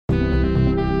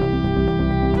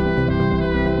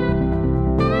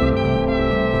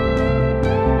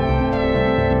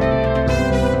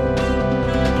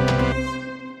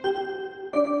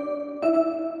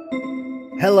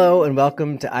Hello and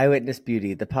welcome to Eyewitness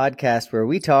Beauty, the podcast where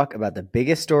we talk about the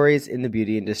biggest stories in the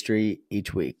beauty industry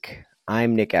each week.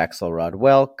 I'm Nick Axelrod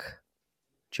Welk,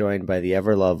 joined by the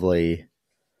ever lovely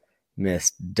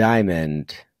Miss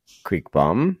Diamond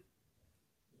Creekbaum.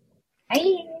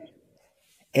 Hi.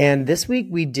 And this week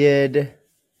we did,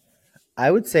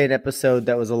 I would say, an episode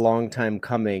that was a long time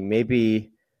coming,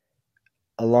 maybe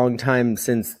a long time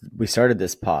since we started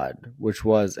this pod, which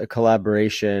was a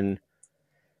collaboration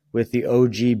with the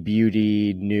OG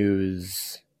beauty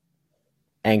news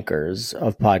anchors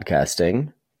of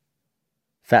podcasting,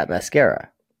 Fat Mascara.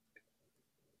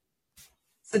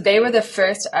 So they were the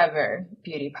first ever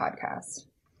beauty podcast.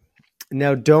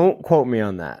 Now, don't quote me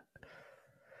on that.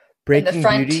 Breaking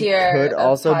Beauty could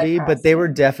also be, but they were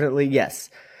definitely, yes.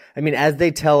 I mean, as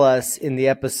they tell us in the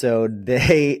episode,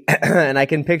 they, and I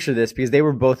can picture this because they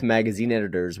were both magazine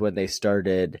editors when they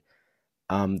started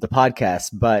the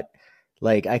podcast, but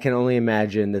like, I can only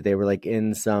imagine that they were like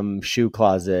in some shoe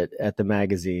closet at the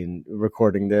magazine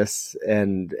recording this,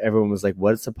 and everyone was like,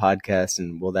 what's a podcast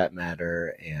and will that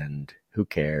matter? And who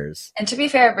cares? And to be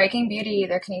fair, Breaking Beauty,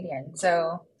 they're Canadian.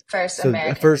 So first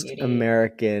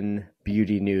American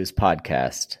beauty news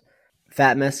podcast.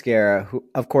 Fat Mascara, who,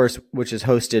 of course, which is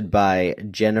hosted by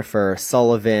Jennifer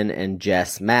Sullivan and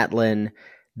Jess Matlin.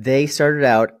 They started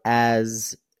out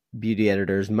as beauty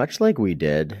editors, much like we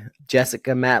did.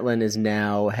 Jessica Matlin is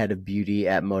now head of beauty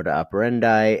at Moda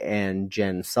Operandi, and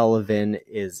Jen Sullivan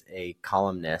is a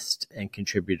columnist and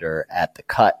contributor at The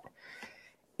Cut.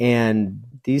 And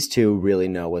these two really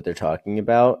know what they're talking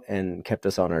about and kept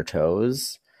us on our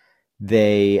toes.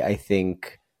 They, I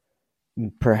think,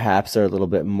 perhaps are a little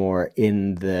bit more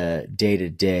in the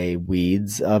day-to-day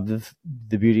weeds of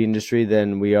the beauty industry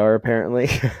than we are, apparently.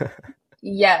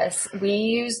 Yes, we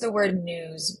use the word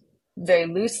news very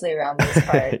loosely around these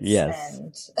parts. Yes.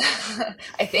 And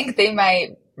I think they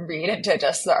might read and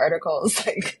digest the articles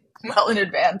like well in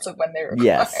advance of when they record.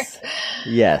 Yes.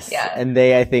 Yeah. And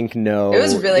they, I think, know. It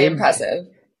was really impressive.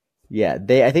 Yeah,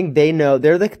 I think they know.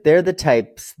 They're the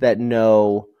types that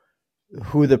know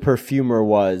who the perfumer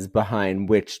was behind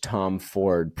which Tom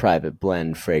Ford private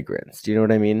blend fragrance. Do you know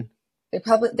what I mean? They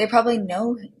probably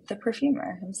know the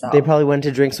perfumer himself. They probably went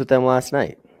to drinks with them last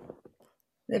night.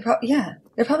 They're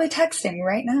probably texting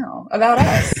right now about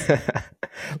us.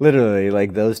 Literally,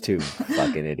 like those two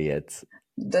fucking idiots.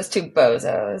 Those two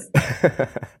bozos.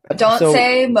 Don't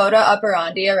say Moda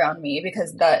Operandi around me,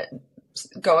 because that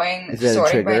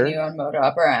sorting by you on Moda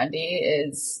Operandi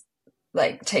is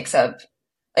like takes up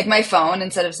like my phone.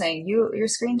 Instead of saying your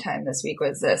screen time this week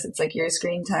was this, it's like your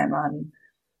screen time on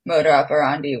Moda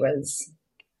Operandi was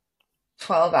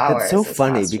 12 hours. That's so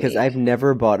funny because I've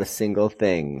never bought a single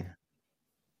thing.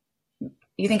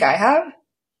 You think I have?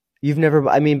 You've never,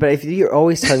 I mean, but if you're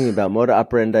always talking about Moda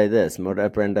Operandi this, Moda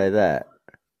Operandi that.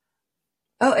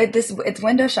 Oh, it's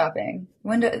window shopping.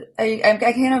 I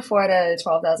can't afford a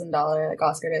 $12,000 like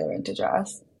Oscar de la Renta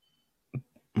dress.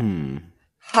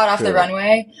 Hot off the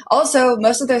runway. Also,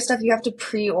 most of their stuff you have to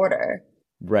pre-order.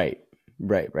 Right.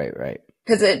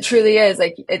 Because it truly is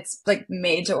like it's like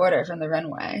made to order from the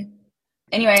runway.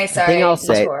 Anyway, sorry. The thing I'll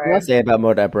say about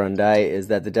Moda Operandi is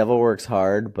that the devil works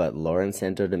hard, but Lauren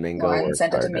Santo Domingo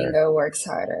works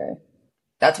harder.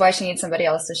 That's why she needs somebody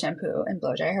else to shampoo and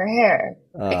blow dry her hair.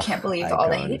 I can't believe all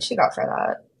the hate she got for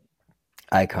that.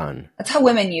 Icon. That's how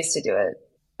women used to do it.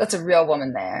 That's a real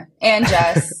woman there. And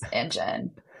Jess and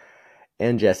Jen.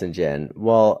 And Jess and Jen.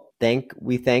 Well,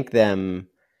 we thank them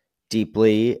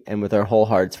deeply and with our whole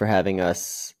hearts for having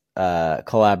us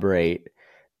collaborate.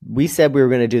 We said we were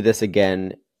going to do this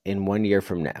again in 1 year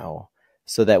from now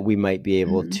so that we might be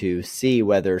able to see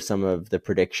whether some of the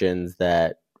predictions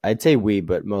that I'd say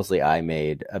but mostly I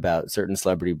made about certain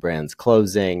celebrity brands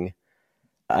closing.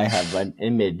 I have an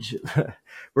image.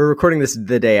 We're recording this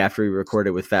the day after we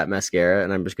recorded with Fat Mascara,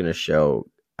 and I'm just going to show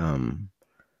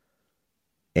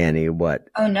Annie what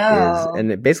is,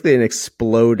 and basically an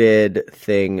exploded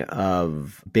thing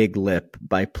of Big Lip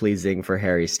by Pleasing for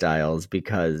Harry Styles,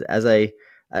 because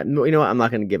you know what, I'm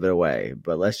not going to give it away,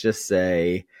 but let's just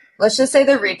say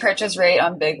the repurchase rate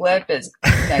on Big Lip is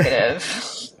negative.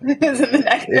 It's in the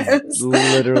negatives. It's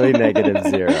literally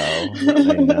 -0.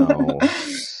 I know.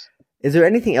 Is there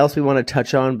anything else we want to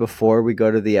touch on before we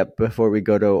go to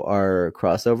our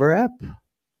crossover app?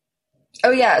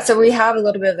 Oh yeah, so we have a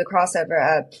little bit of the crossover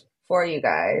app for you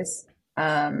guys.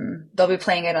 They'll be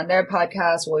playing it on their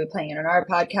podcast, we'll be playing it on our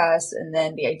podcast, and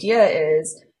then the idea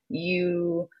is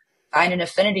you find an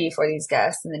affinity for these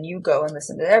guests, and then you go and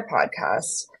listen to their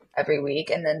podcast every week,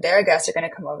 and then their guests are going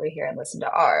to come over here and listen to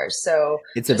ours. So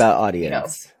it's about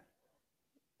audience.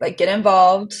 Like get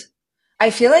involved. I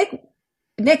feel like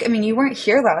Nick, I mean, you weren't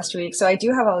here last week, so I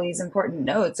do have all these important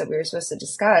notes that we were supposed to Oh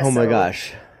discuss. my So,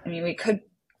 gosh. I mean, we could.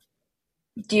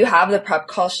 Do you have the prep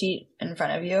call sheet in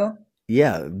front of you?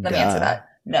 Yeah, Let me answer duh. that.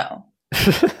 No.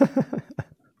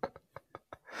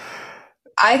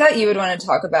 I thought you would want to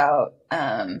talk about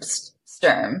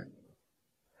Sturm.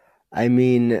 I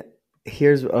mean,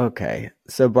 okay.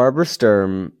 So Barbara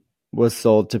Sturm was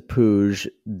sold to Puig,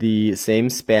 the same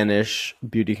Spanish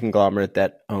beauty conglomerate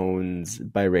that owns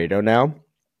Byredo now.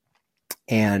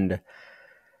 And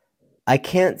I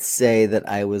can't say that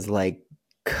I was like,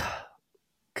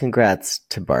 congrats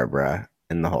to Barbara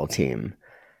and the whole team.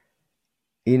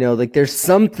 You know, like there's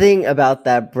something about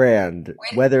that brand,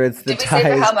 whether it's the Did we say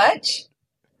for how ties. much?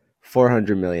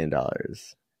 $400 million.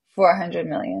 400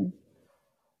 million.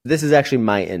 This is actually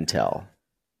my intel.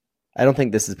 I don't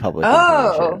think this is public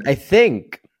Oh. information. I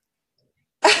think.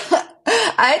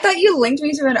 I thought you linked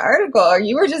me to an article, or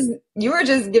you were just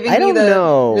giving I me don't the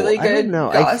know. really I don't good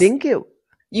know. goss. I think it.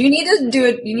 You need to do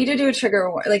it. You need to do a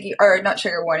trigger, like, or not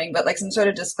trigger warning, but like some sort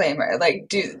of disclaimer. Like,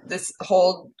 do this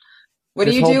whole. What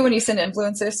do you do when you send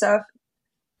influencer stuff?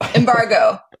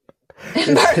 Embargo.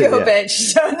 Embargo, Yeah.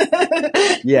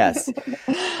 bitch. Yes.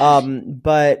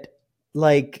 But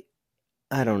like,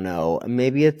 I don't know.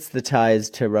 Maybe it's the ties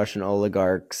to Russian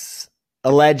oligarchs.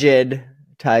 Alleged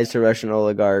ties to Russian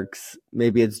oligarchs.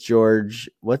 Maybe it's George.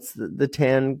 What's the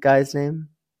tan guy's name?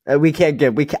 We can't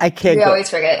get. I can't. We always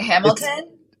forget Hamilton. It's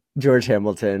George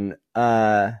Hamilton.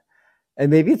 And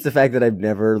maybe it's the fact that I've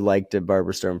never liked a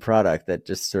Barbara Sturm product that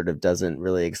just sort of doesn't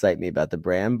really excite me about the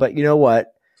brand. But you know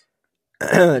what?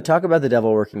 Talk about the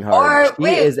devil working hard. She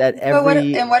is at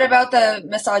every. And what about the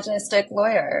misogynistic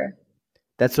lawyer?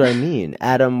 That's what I mean.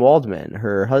 Adam Waldman,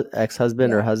 her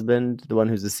ex-husband or husband, the one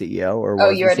who's the CEO or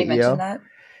was you already mentioned that?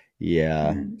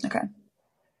 Yeah. Okay.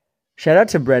 Shout out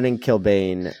to Brennan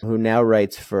Kilbane, who now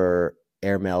writes for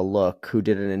Airmail Look, who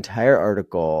did an entire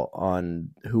article on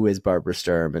who is Barbara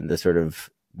Sturm and the sort of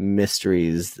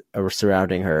mysteries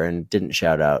surrounding her, and didn't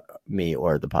shout out me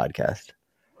or the podcast.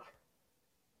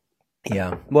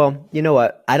 Yeah. Well, you know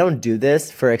what? I don't do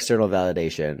this for external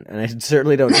validation, and I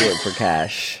certainly don't do it for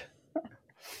cash.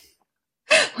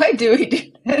 Why do we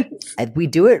do this? And we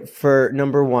do it for,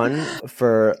 number one,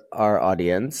 for our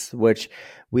audience, which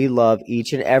we love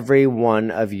each and every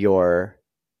one of your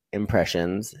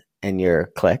impressions and your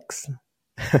clicks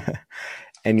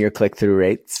and your click-through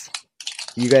rates.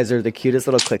 You guys are the cutest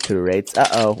little click-through rates.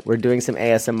 We're doing some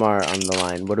ASMR on the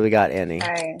line. What do we got, Annie?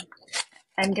 Hi.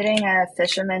 I'm getting a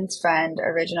Fisherman's Friend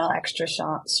original extra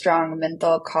strong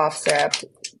menthol cough syrup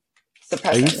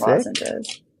suppressant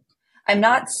lozenges. I'm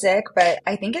not sick, but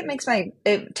I think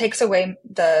it takes away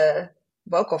the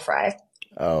vocal fry.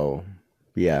 Oh,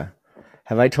 yeah.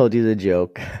 Have I told you the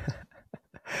joke?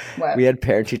 What? We had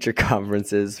parent-teacher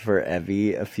conferences for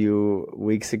Evie a few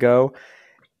weeks ago,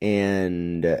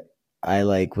 and I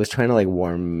was trying to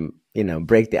warm,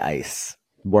 break the ice,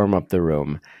 warm up the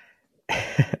room.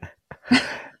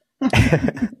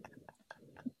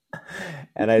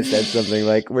 And I said something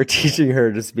like, we're teaching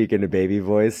her to speak in a baby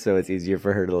voice, so it's easier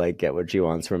for her to get what she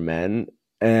wants from men.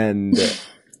 And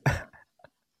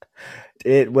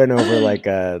it went over like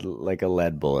a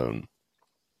lead balloon.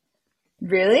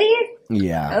 Really?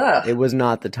 Yeah. Ugh. It was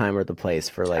not the time or the place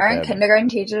for Aren't kindergarten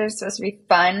teachers supposed to be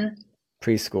fun?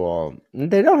 Preschool.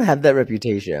 They don't have that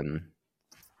reputation.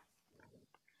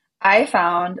 I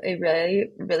found a really,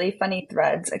 really funny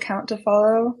Threads account to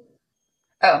follow.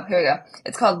 Oh, here we go.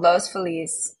 It's called Los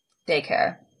Feliz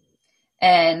Daycare.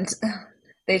 And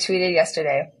they tweeted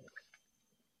yesterday,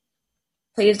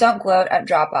 please don't gloat at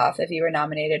drop-off if you were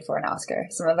nominated for an Oscar.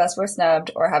 Some of us were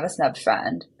snubbed or have a snubbed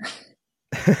friend.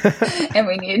 And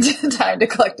we need time to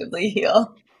collectively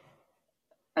heal.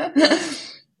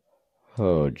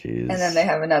 Oh, geez. And then they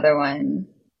have another one.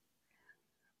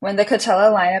 When the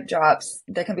Coachella lineup drops,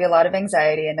 there can be a lot of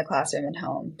anxiety in the classroom and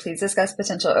home. Please discuss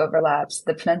potential overlaps,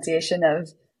 the pronunciation of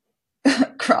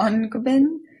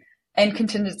Krongbin, and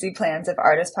contingency plans if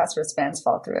artist past wristbands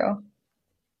fall through.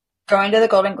 Going to the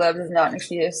Golden Globes is not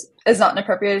an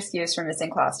appropriate excuse for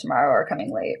missing class tomorrow or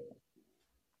coming late.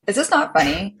 Is this not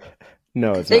funny?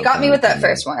 No, it's They not got funny me with to that me.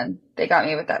 first one. They got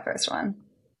me with that first one.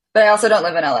 But I also don't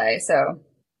live in LA, so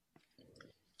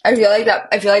I feel like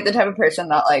the type of person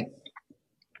that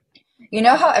you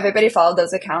know how everybody followed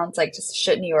those accounts, just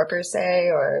shit New Yorkers say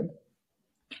or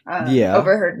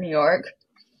overheard New York?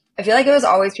 I feel like it was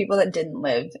always people that didn't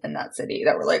live in that city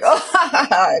that were like,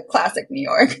 oh, classic New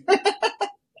York.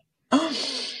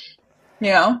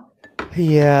 You know?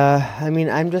 Yeah, I mean,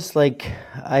 I'm just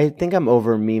I think I'm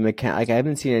over meme account. I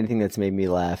haven't seen anything that's made me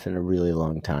laugh in a really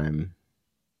long time.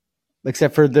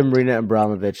 Except for the Marina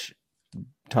Abramovich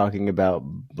talking about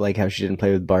like how she didn't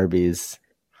play with Barbies.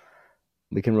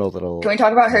 We can roll a little. Can we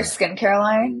talk about her skincare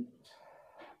line?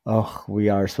 Oh, we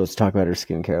are supposed to talk about her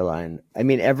skincare line. I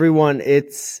mean, everyone,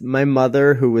 it's my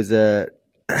mother who was a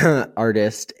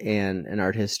artist and an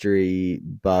art history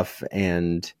buff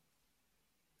and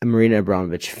a Marina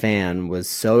Abramovich fan was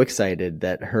so excited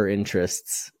that her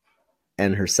interests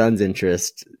and her son's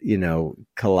interest,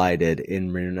 collided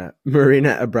in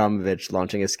Marina Abramovich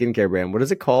launching a skincare brand. What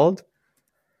is it called?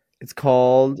 It's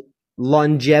called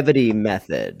Longevity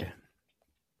Method.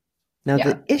 Now,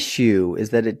 the issue is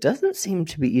that it doesn't seem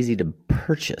to be easy to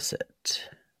purchase it.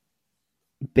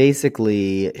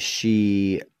 Basically,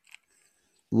 she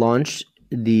launched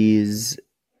these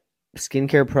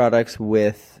skincare products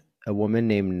with a woman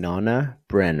named Nana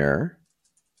Brenner.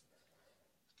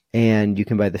 And you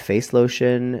can buy the face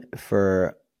lotion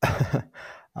for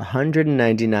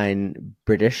 199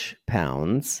 British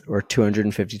pounds or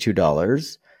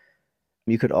 $252.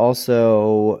 You could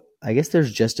also, I guess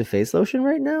there's just a face lotion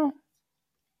right now.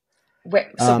 Wait,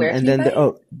 so where and can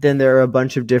then then there are a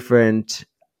bunch of different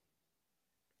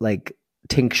like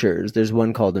tinctures. There's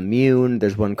one called Immune,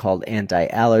 there's one called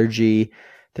Anti-Allergy,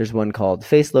 there's one called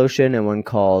Face Lotion and one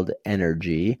called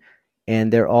Energy.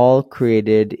 And they're all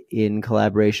created in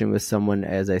collaboration with someone,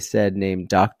 as I said, named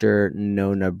Dr.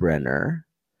 Nona Brenner.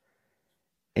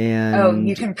 And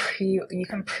you can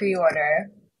pre-order.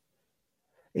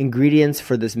 Ingredients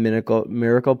for this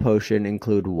miracle potion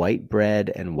include white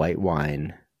bread and white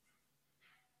wine.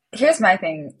 Here's my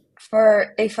thing.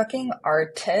 For a fucking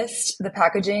artist, the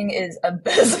packaging is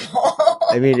abysmal.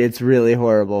 I mean, it's really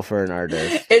horrible for an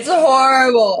artist. It's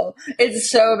horrible.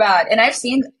 It's so bad. And I've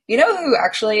seen, who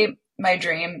actually, my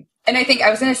dream, and I think I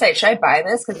was going to say, should I buy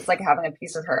this? Because it's like having a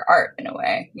piece of her art in a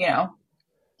way,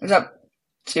 Is that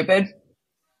stupid?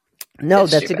 No,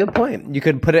 that's stupid. A good point. You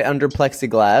could put it under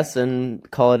plexiglass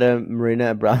and call it a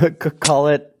Marina Abramovich,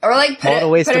 or like call it a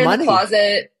waste of money. In the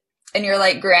closet. And your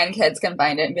like grandkids can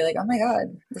find it and be like, oh my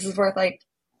God, this is worth like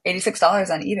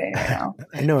 $86 on eBay right now.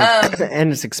 I know.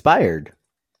 And it's expired.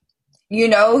 You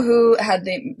know who had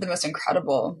the most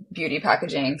incredible beauty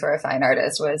packaging for a fine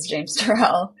artist was James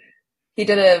Turrell. He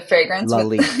did a fragrance with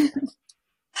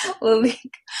Lalique.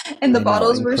 And the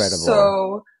bottles were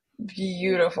so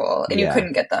beautiful. And you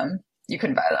couldn't get them. You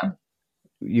couldn't buy them.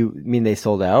 You mean they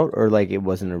sold out, or like it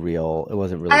wasn't really?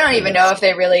 I don't even know if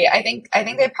they really. I think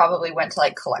they probably went to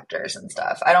like collectors and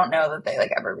stuff. I don't know that they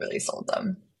like ever really sold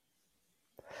them.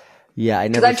 Yeah, I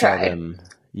never saw them.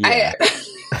 Yeah.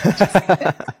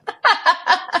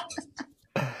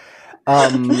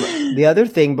 The other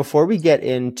thing before we get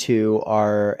into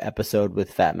our episode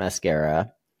with Fat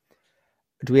Mascara,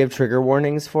 do we have trigger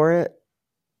warnings for it?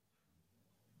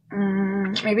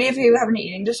 Maybe if you have an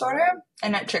eating disorder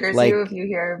and it triggers you if you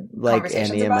hear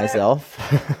conversations Annie and about myself.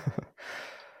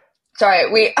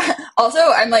 Sorry,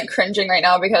 I'm like cringing right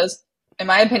now because in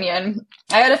my opinion,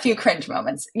 I had a few cringe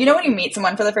moments. You know when you meet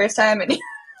someone for the first time and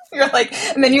you're like,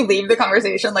 and then you leave the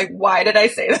conversation like, why did I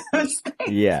say those things?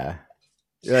 Yeah.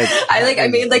 I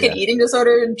made like an eating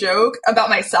disorder joke about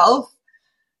myself.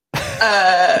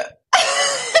 That's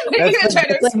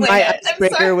my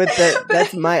icebreaker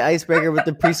with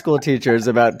the preschool teachers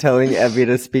about telling Evie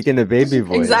to speak in a baby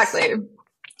voice.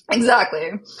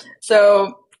 Exactly.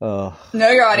 So know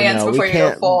your audience before you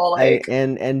go full.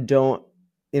 And don't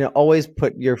always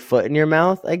put your foot in your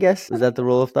mouth. I guess is that the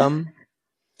rule of thumb?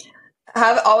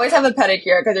 Always have a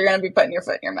pedicure because you're going to be putting your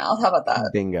foot in your mouth. How about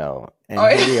that? Bingo.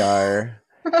 And here we are.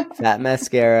 Fat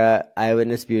Mascara,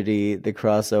 Eyewitness Beauty, the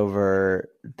crossover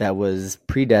that was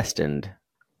predestined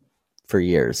for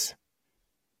years.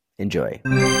 Enjoy.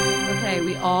 Okay,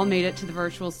 we all made it to the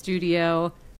virtual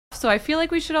studio. So I feel like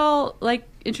we should all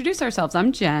introduce ourselves.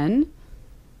 I'm Jen.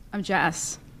 I'm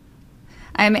Jess.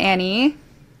 I'm Annie.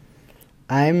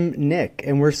 I'm Nick,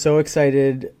 and we're so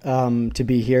excited to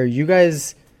be here. You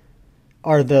guys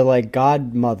are the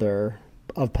godmother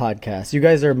of podcasts. You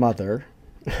guys are mother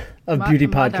of beauty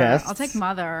podcasts. I'll take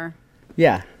mother.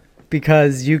 Yeah,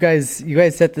 because you guys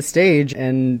set the stage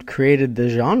and created the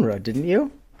genre, didn't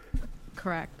you?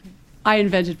 Correct. I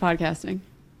invented podcasting.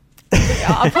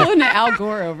 I'll pull in Al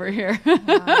Gore over here.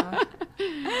 That's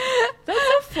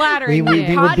so flattering.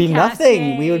 We would be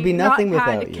nothing. We would be nothing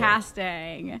without you.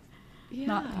 Podcasting.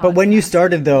 Yeah. But when you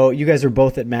started, though, you guys were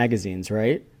both at magazines,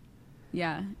 right?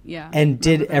 Yeah. And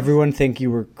did everyone think you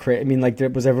were crazy? I mean,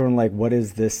 was everyone like, what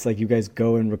is this? Like, you guys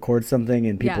go and record something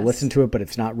and people listen to it, but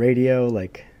it's not radio?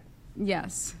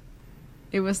 Yes.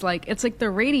 It was it's like the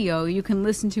radio you can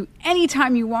listen to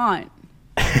anytime you want.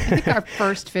 I think our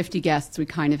first 50 guests, we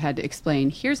kind of had to explain,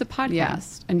 here's a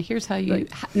podcast, and here's how you... and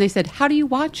they said, how do you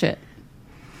watch it?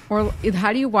 Or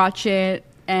how do you watch it?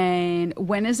 And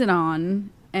when is it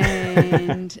on?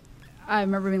 And I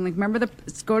remember being like,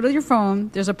 go to your phone.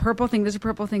 There's a purple thing. There's a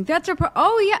purple thing.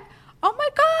 Oh, yeah. Oh, my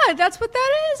God. That's what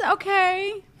that is.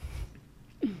 Okay.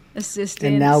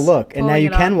 Assistant. And now look. And now you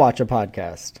can watch a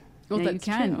podcast. Well, yeah, you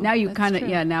can. True. Now you kind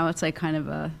of, now it's like kind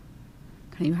of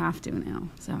you have to now.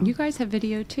 So you guys have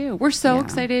video too. We're so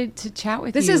excited to chat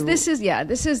with you.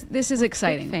 This is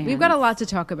exciting. We've got a lot to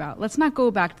talk about. Let's not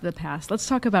go back to the past. Let's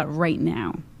talk about right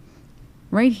now.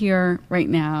 Right here, right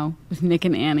now, with Nick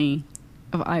and Annie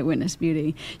of Eyewitness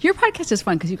Beauty. Your podcast is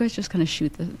fun because you guys just kind of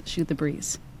shoot the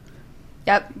breeze.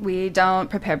 Yep, we don't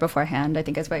prepare beforehand, I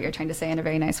think is what you're trying to say in a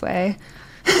very nice way.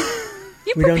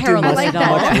 We don't do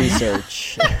much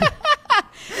research.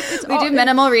 We do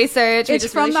minimal research. It's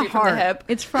from the heart. From the hip.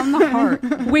 It's from the heart.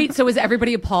 Wait, so was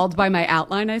everybody appalled by my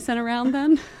outline I sent around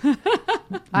then?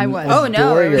 I was. Oh,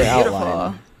 no, it was beautiful.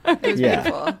 Outline. It was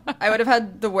beautiful. I would have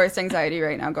had the worst anxiety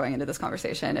right now going into this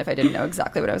conversation if I didn't know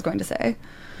exactly what I was going to say.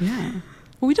 Yeah.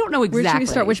 Well, we don't know exactly. Where should we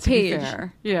start? Which page?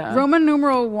 Yeah. Roman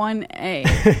numeral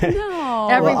 1A. No.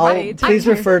 Everybody. Please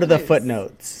refer to the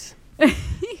footnotes.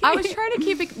 I was trying to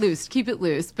keep it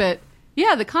loose, but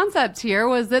yeah, the concept here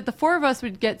was that the four of us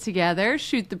would get together,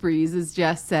 shoot the breeze, as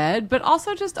Jess said, but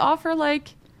also just offer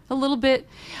like a little bit.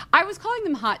 I was calling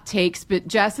them hot takes, but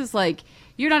Jess is like,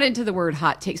 you're not into the word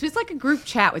hot takes, but it's like a group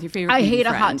chat with your favorite I hate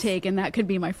friends. A hot take, and that could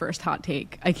be my first hot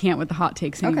take. I can't with the hot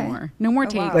takes anymore. No more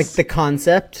takes. Wow. Like the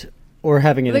concept or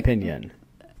having an opinion?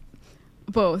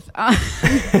 Both.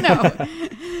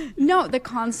 No, the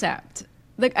concept.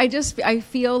 Like I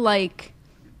feel like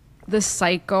the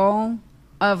cycle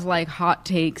of like hot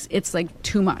takes, it's like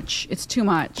too much. It's too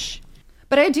much.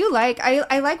 But I do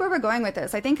I like where we're going with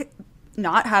this. I think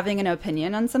not having an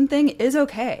opinion on something is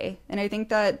okay. And I think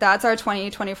that that's our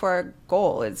 2024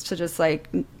 goal, is to just like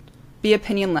be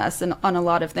opinionless on a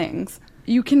lot of things.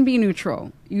 You can be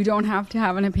neutral. You don't have to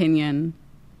have an opinion.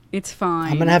 It's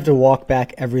fine. I'm going to have to walk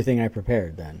back everything I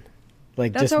prepared then.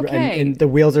 Like that's just okay. and the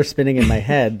wheels are spinning in my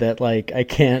head that like I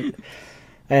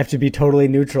have to be totally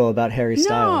neutral about Harry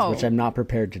Styles, which I'm not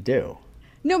prepared to do.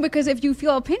 No, because if you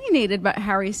feel opinionated about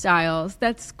Harry Styles,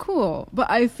 that's cool. But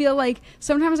I feel like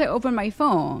sometimes I open my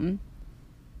phone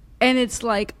and it's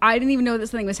like, I didn't even know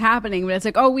this thing was happening, but it's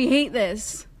like, oh, we hate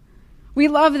this. We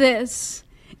love this.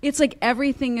 It's like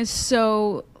everything is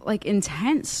so like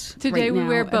intense. Today right we now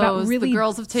wear bows. Really the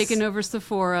girls have taken over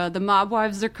Sephora. The mob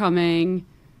wives are coming.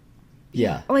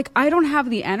 Yeah. Like I don't have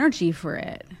the energy for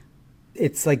it.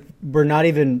 It's like we're not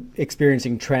even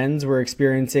experiencing trends. We're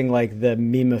experiencing like the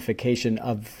memification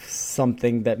of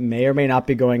something that may or may not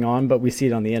be going on, but we see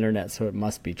it on the internet, so it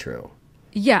must be true.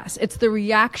 Yes, it's the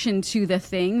reaction to the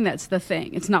thing that's the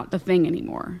thing. It's not the thing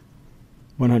anymore.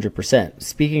 100%.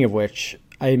 Speaking of which,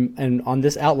 and on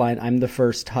this outline, I'm the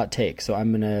first hot take, so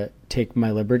I'm going to take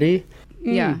my liberty.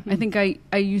 Yeah, I think I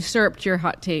usurped your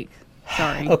hot take.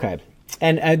 Sorry. Okay.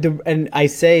 And I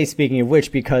say, speaking of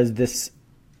which, because this...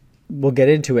 We'll get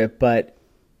into it, but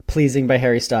Pleasing by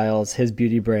Harry Styles, his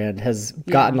beauty brand, has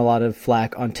gotten a lot of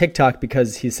flack on TikTok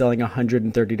because he's selling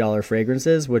 $130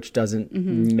 fragrances, which doesn't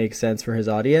make sense for his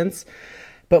audience.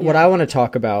 But what I want to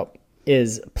talk about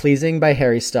is Pleasing by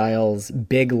Harry Styles'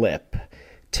 big lip.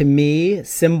 To me,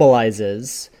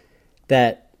 symbolizes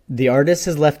that the artist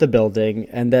has left the building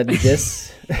and that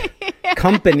this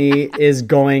company is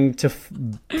going to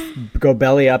go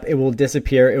belly up. It will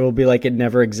disappear. It will be like it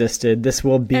never existed. This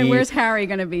will be. And where's Harry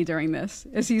going to be during this?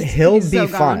 He'll be so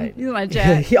fine. He's on a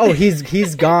jet.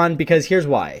 He's gone because here's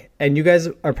why. And you guys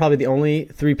are probably the only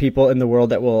 3 people in the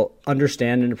world that will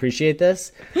understand and appreciate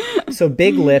this. So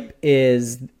Big Lip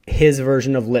is his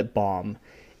version of lip balm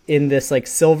in this like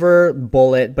silver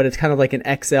bullet, but it's kind of like an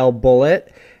XL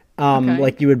bullet.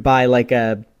 Like you would buy like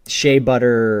a shea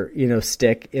butter,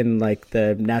 stick in like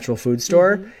the natural food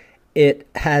store. It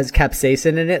has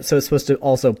capsaicin in it, so it's supposed to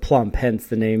also plump, hence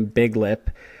the name Big Lip.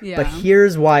 Yeah. But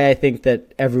here's why I think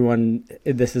that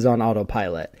this is on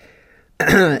autopilot.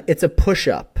 It's a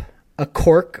push-up, a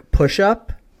cork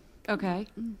push-up. Okay.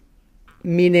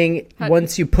 Meaning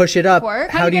once you push it up,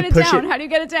 how do you push it down? How do you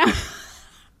get it down?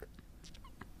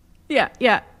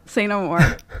 Yeah. Say no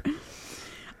more.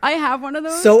 I have one of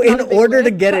those. So in order to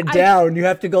get it down, you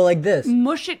have to go like this.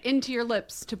 Mush it into your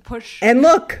lips to push. And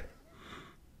look.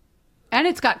 And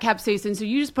it's got capsaicin, so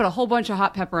you just put a whole bunch of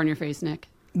hot pepper on your face, Nick.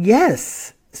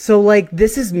 Yes. So like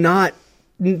this is not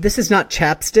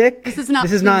chapstick. This is not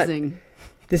pleasing.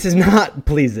 This is not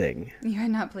pleasing. You're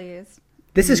not pleased.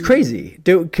 This is crazy.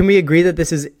 Can we agree that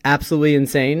this is absolutely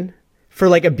insane for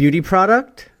like a beauty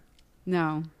product?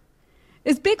 No.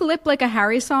 Is Big Lip like a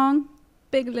Harry song?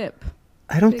 Big Lip.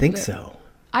 I don't think so.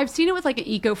 I've seen it with like an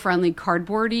eco-friendly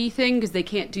cardboardy thing because they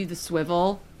can't do the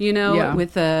swivel,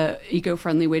 with a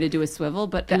eco-friendly way to do a swivel.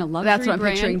 But in a luxury that's what I'm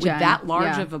brand picturing, with Jen. that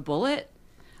large of a bullet,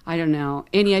 I don't know.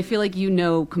 Annie, I feel like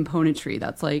componentry.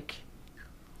 That's like,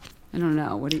 I don't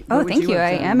know. What thank you.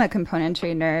 I am a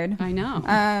componentry nerd. I know.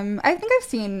 I think I've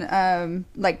seen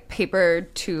like paper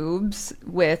tubes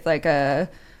with like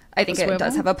I think it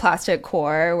does have a plastic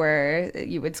core where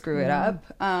you would screw it up.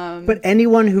 But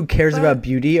anyone who cares about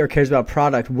beauty or cares about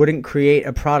product wouldn't create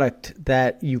a product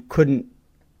that you couldn't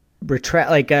retract,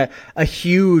 like a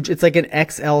huge, it's like an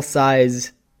XL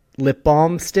size lip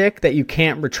balm stick that you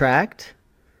can't retract.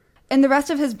 And the rest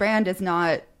of his brand is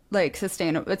not like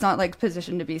sustainable. It's not like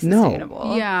positioned to be sustainable.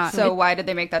 No. Yeah. So why did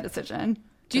they make that decision?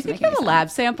 Do you think you have a lab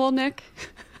sample, Nick?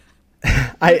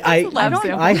 I hope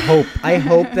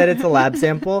that it's a lab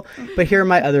sample, but here are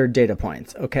my other data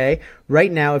points, okay?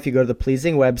 Right now, if you go to the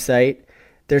Pleasing website,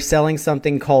 they're selling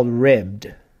something called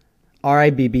Ribbed,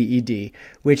 Ribbed,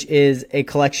 which is a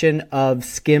collection of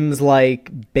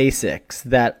Skims-like basics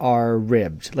that are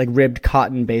ribbed, like ribbed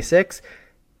cotton basics.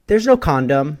 There's no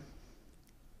condom.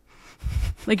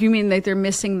 Like, you mean like they're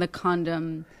missing the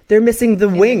condom? They're missing the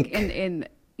wink.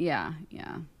 Yeah.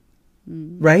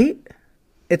 Right?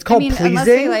 It's called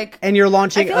Pleasing, and you're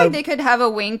launching. I feel like they could have a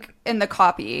wink in the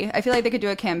copy. I feel like they could do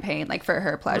a campaign like for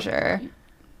her pleasure,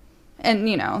 and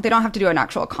they don't have to do an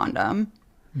actual condom.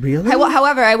 Really?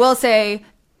 However, I will say,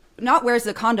 not where's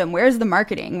the condom, where's the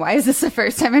marketing? Why is this the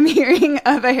first time I'm hearing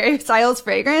of a Harry Styles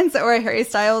fragrance or a Harry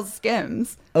Styles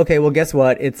Skims? Okay, well, guess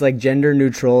what? It's like gender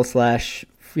neutral /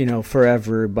 for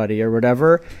everybody or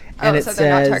whatever. And it so says,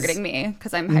 they're not targeting me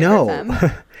because I'm hyper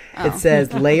them. It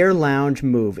says Layer Lounge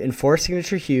Move in 4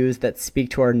 signature hues that speak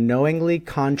to our knowingly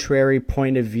contrary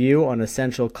point of view on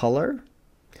essential color.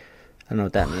 I don't know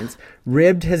what that means.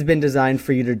 Ribbed has been designed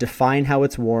for you to define how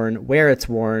it's worn, where it's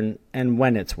worn, and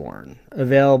when it's worn.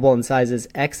 Available in sizes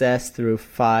XS through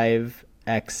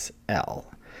 5XL.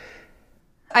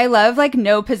 I love like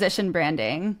no position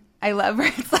branding. I love where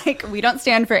it's like, we don't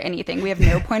stand for anything. We have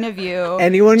no point of view.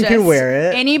 Anyone can wear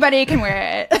it. Anybody can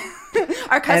wear it.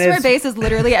 Our customer base is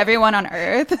literally everyone on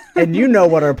earth. And you know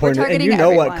what our point is, and you know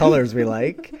what colors we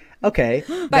like. Okay.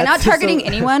 By not targeting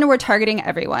anyone, we're targeting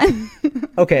everyone.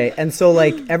 Okay. And so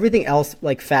like everything else,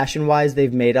 like fashion wise,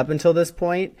 they've made up until this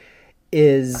point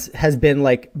has been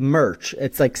like merch.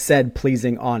 It's like said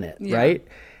Pleasing on it. Yeah. Right.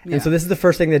 Yeah. And so this is the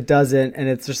first thing that doesn't, and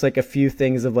it's just like a few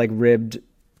things of like ribbed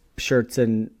shirts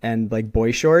and like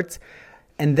boy shorts.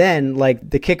 And then like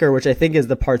the kicker, which I think is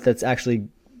the part that's actually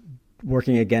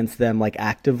working against them like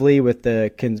actively with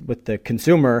the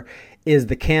consumer, is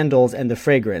the candles and the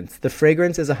fragrance. The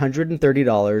fragrance is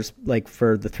 $130 like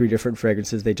for the 3 different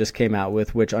fragrances they just came out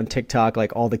with, which on TikTok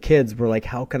like all the kids were like,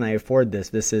 how can I afford this?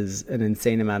 This is an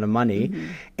insane amount of money. Mm-hmm.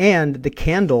 And the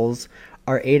candles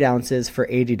are 8 ounces for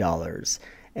 $80.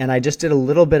 And I just did a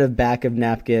little bit of back of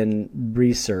napkin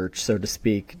research, so to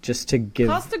speak, just to give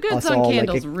cost of goods us on all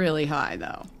candles really high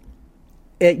though.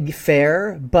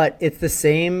 Fair, but it's the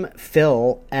same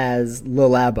fill as Le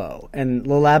Labo, and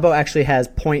Le Labo actually has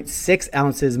 0.6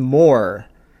 ounces more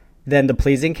than the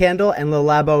Pleasing candle, and Le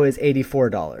Labo is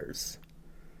 $84.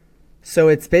 So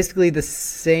it's basically the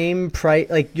same price.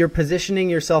 Like you're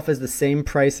positioning yourself as the same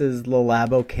price as Le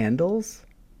Labo candles.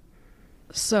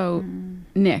 So,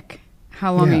 Nick,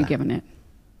 how long are you giving it?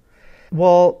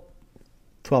 Well,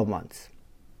 12 months.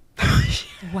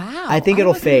 Wow. I think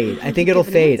it'll fade. I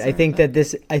think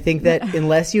that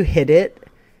unless you hit it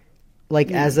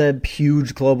like as a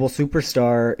huge global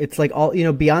superstar, it's like all,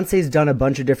 Beyonce's done a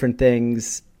bunch of different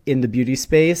things in the beauty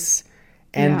space,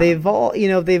 and they've all,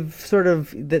 they've sort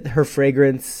of her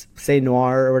fragrance, say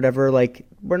Noir or whatever, like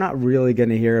we're not really going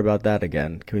to hear about that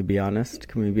again. Can we be honest?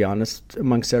 Can we be honest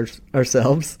amongst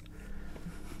ourselves?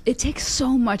 It takes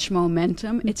so much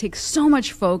momentum. It takes so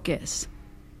much focus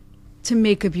to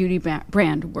make a beauty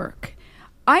brand work.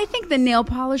 I think the nail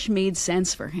polish made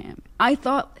sense for him. I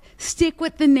thought, stick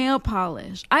with the nail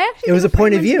polish. It was a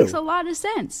point of view. Makes a lot of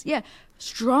sense. Yeah,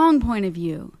 strong point of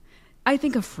view. I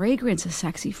think a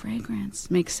sexy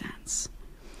fragrance, makes sense.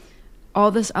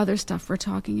 All this other stuff we're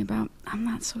talking about, I'm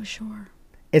not so sure.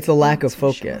 It's a lack of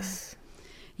focus. Sure.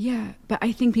 Yeah, but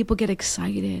I think people get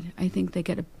excited. I think they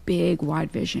get a big,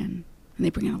 wide vision, and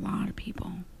they bring in a lot of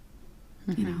people.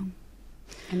 And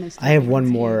I have one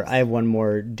more. I have one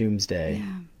more doomsday.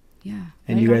 Yeah.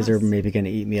 And you guys are maybe going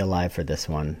to eat me alive for this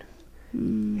one.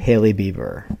 Hailey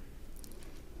Bieber.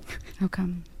 How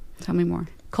come? Tell me more.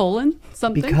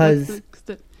 Something? Because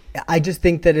I just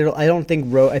think that I don't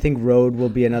think Road. I think Road will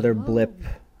be another blip.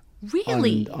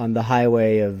 Really? On the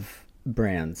highway of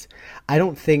brands. I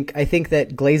think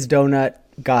that Glazed Donut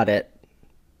got it.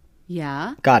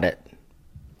 Yeah. Got it.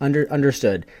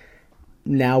 Understood.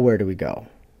 Now where do we go?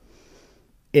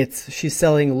 She's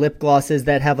selling lip glosses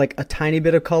that have like a tiny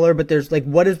bit of color, but there's like,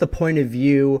 what is the point of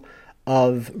view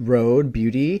of Rhode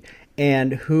Beauty?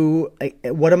 And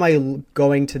what am I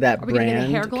going to that brand gonna get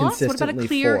a hair gloss? consistently What about a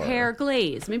clear for? hair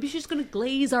glaze? Maybe she's going to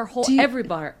glaze our whole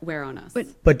everywhere on us.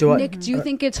 But Nick, do you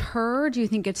think it's her? Or do you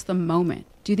think it's the moment?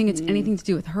 Do you think it's anything to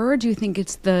do with her? Or do you think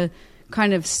it's the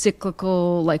kind of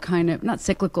cyclical, like not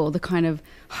cyclical, the kind of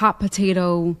hot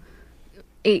potato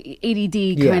ADD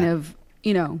kind of,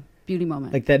 beauty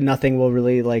moment? Like that nothing will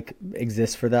really like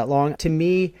exist for that long. To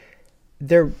me,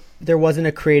 there wasn't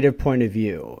a creative point of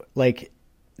view. Like,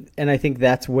 and I think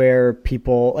that's where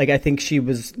people, like, I think she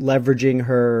was leveraging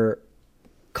her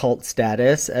cult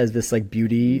status as this like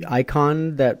beauty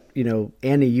icon that,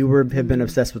 Annie, have been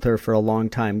obsessed with her for a long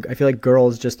time. I feel like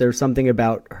girls there's something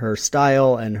about her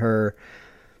style and her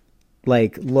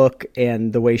like look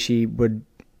and the way she would,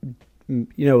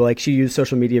 like she used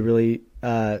social media really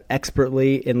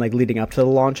expertly in like leading up to the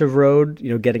launch of Rhode,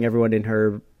 getting everyone in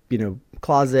her,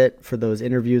 closet for those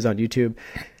interviews on YouTube.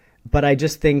 But I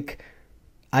just think,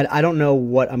 I don't know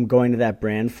what I'm going to that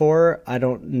brand for. I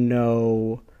don't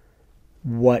know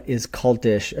what is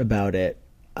cultish about it.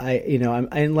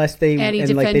 Unless they Annie,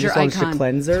 and like they just launched icon. a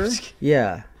cleanser.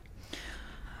 Yeah.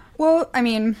 Well, I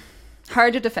mean,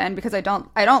 hard to defend because I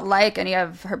don't like any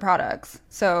of her products.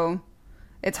 So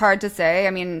it's hard to say.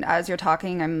 I mean, as you're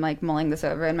talking, I'm like mulling this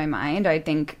over in my mind. I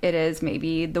think it is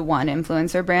maybe the one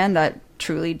influencer brand that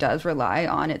truly does rely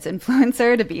on its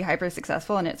influencer to be hyper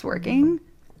successful, and it's working.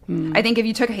 I think if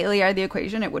you took Haley out of the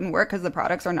equation, it wouldn't work because the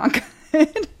products are not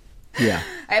good. Yeah.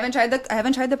 I haven't tried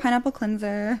the pineapple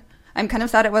cleanser. I'm kind of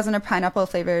sad it wasn't a pineapple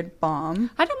flavored balm.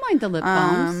 I don't mind the lip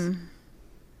balms.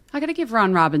 I gotta give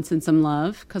Ron Robinson some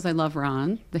love because I love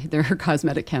Ron. They're her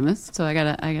cosmetic chemist, so I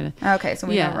gotta. Okay, so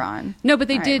we know Ron. No, but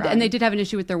they All did, right, and they did have an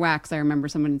issue with their wax. I remember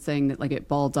someone saying that like it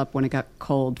balled up when it got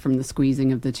cold from the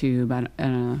squeezing of the tube. One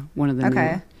of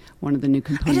the new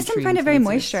components. I just didn't find it very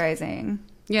moisturizing.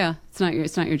 Yeah, it's not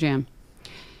your jam.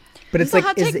 But it's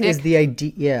like is the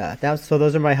idea? Yeah, so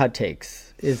those are my hot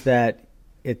takes. Is that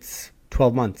it's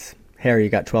 12 months. Harry, you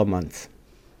got 12 months.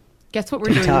 Guess what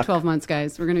we're doing in 12 months,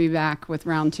 guys? We're going to be back with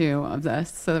round 2 of this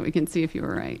so that we can see if you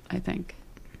were right, I think.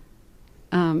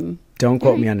 Don't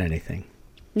quote me on anything.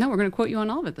 No, we're going to quote you on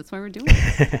all of it. That's why we're doing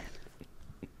it.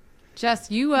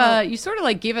 Jess, you sort of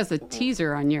like gave us a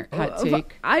teaser on your hot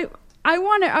take. I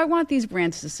want these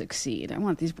brands to succeed. I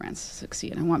want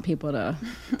people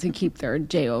to keep their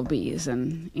JOBs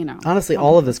and, Honestly,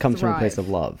 all of this comes from a place of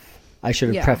love. I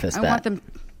should have prefaced that. I want them.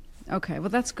 Okay, well,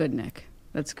 that's good, Nick.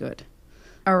 That's good.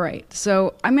 All right.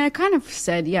 So, I mean, I kind of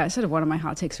said, I said one of my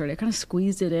hot takes already. I kind of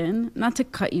squeezed it in, not to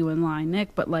cut you in line,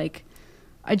 Nick, but like,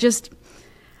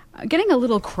 getting a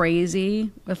little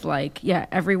crazy with like,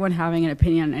 everyone having an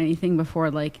opinion on anything before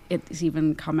like it's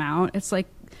even come out. It's like,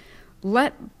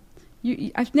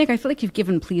 Nick, I feel like you've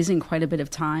given pleasing quite a bit of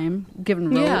time, given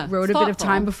Rhode a bit of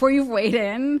time before you've weighed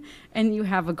in, and you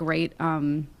have a great,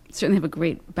 certainly have a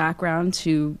great background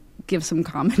to give some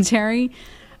commentary.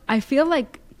 I feel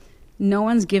like no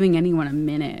one's giving anyone a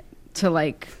minute to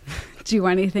like do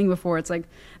anything before it's like,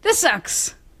 this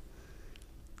sucks,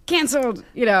 canceled.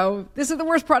 This is the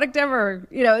worst product ever.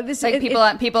 This like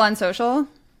people on social.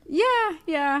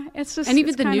 Yeah. It's just, and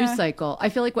even the kinda, news cycle. I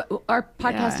feel like our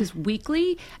podcast is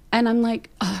weekly, and I'm like,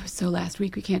 so last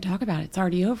week we can't talk about it. It's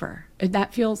already over. And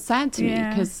that feels sad to me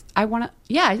because I want to.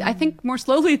 Yeah, I think more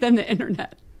slowly than the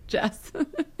internet, Jess.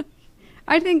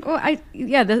 I think. Well,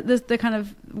 the kind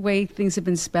of way things have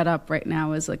been sped up right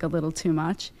now is like a little too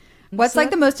much. What's like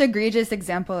the most egregious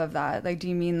example of that? Like, do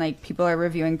you mean like people are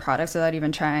reviewing products without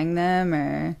even trying them,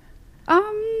 or?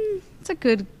 It's a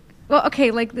good. Well,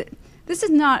 okay, like. This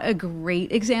is not a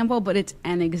great example, but it's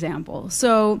an example.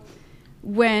 So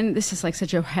when this is like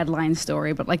such a headline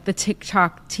story, but like the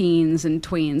TikTok teens and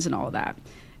tweens and all that,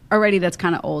 already that's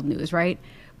kind of old news, right?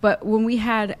 But when we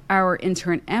had our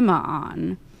intern Emma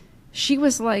on, she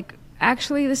was like,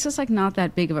 actually, this is like not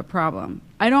that big of a problem.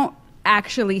 I don't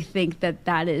actually think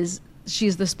that is,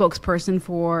 she's the spokesperson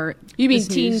for. You mean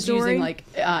teens using like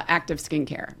active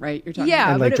skincare, right? You're talking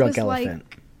and like Drunk like, Elephant.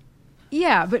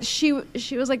 yeah, but she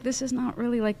was like, this is not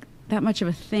really like that much of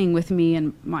a thing with me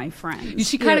and my friends.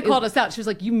 She kind of called us out. She was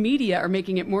like, you media are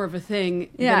making it more of a thing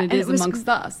than it is amongst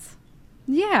us.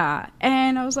 Yeah.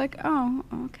 And I was like, oh,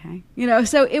 okay.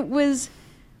 So it was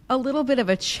a little bit of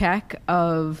a check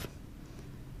of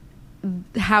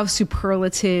how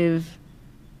superlative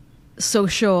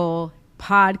social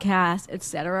podcasts,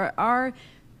 etc., are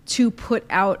to put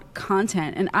out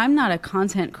content. And I'm not a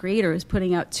content creator who's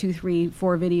putting out 2, 3,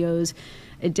 4 videos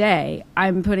a day,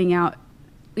 I'm putting out,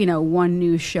 one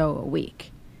new show a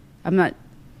week. I'm not,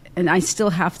 and I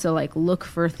still have to like look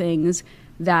for things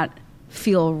that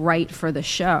feel right for the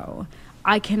show.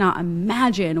 I cannot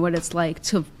imagine what it's like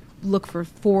to look for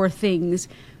 4 things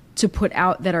to put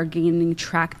out that are gain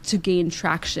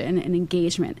traction and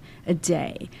engagement a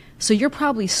day. So you're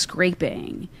probably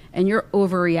scraping and you're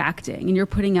overreacting and you're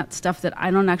putting out stuff that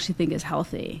I don't actually think is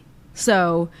healthy.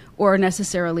 Or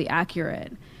necessarily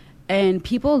accurate. And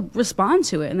people respond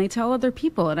to it and they tell other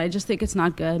people, and I just think it's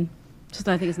not good.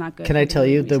 I think it's not good. Can I tell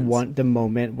you the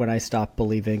moment when I stopped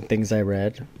believing things I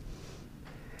read?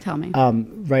 Tell me.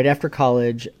 Right after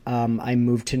college, I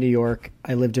moved to New York.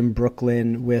 I lived in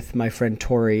Brooklyn with my friend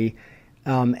Tori,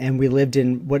 and we lived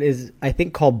in what is, I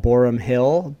think, called Boerum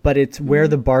Hill, but it's where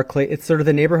the Barclay, it's sort of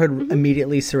the neighborhood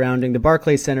immediately surrounding the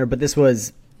Barclays Center, but this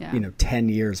was 10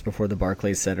 years before the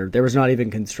Barclays Center. There was not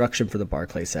even construction for the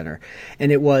Barclays Center.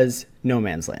 And it was no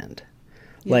man's land.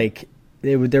 Yeah. Like,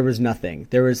 there was nothing.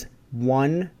 There was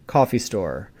one coffee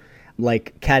store,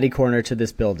 like, catty corner to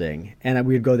this building. And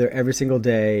we'd go there every single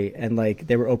day. And, like,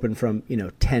 they were open from,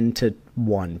 10 to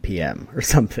 1 p.m. or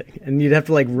something. And you'd have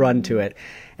to, like, run to it.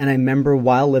 And I remember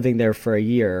while living there for a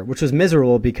year, which was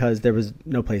miserable because there was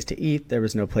no place to eat. There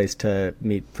was no place to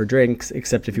meet for drinks,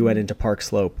 except if you went into Park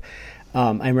Slope.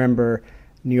 I remember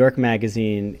New York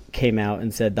Magazine came out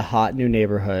and said the hot new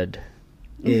neighborhood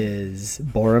is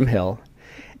Boerum Hill.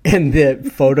 And the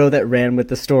photo that ran with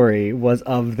the story was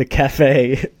of the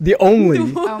cafe, the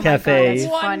only cafe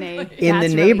in the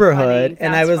neighborhood. Really,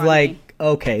 and I was like,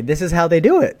 okay, this is how they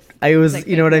do it. I was, like,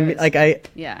 you know what I mean? Like,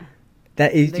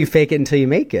 you fake it until you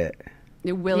make it.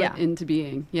 You will it into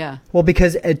being. Yeah. Well,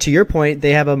 because to your point,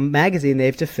 they have a magazine they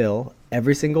have to fill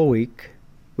every single week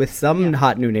with some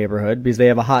hot new neighborhood, because they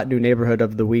have a hot new neighborhood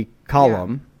of the week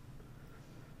column.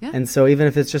 Yeah. And so even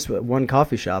if it's just one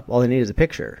coffee shop, all they need is a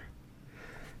picture.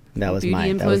 That was the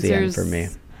end for me.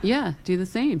 Yeah, do the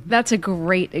same. That's a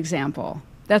great example.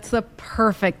 That's the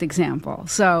perfect example.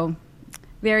 So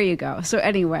there you go. So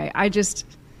anyway, it's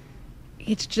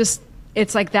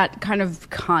like that kind of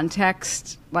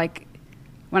context. Like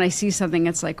when I see something,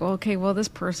 it's like, okay, well, this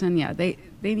person, they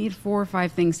need 4 or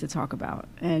 5 things to talk about.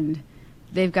 And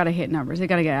they've got to hit numbers. They've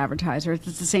got to get advertisers.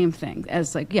 It's the same thing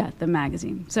as the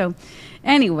magazine. So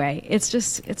anyway, it's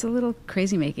a little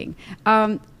crazy making.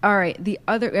 All right.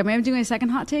 Am I doing a second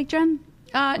hot take, Jen?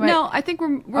 Right. No, I think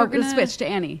we're going to switch to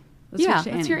Annie.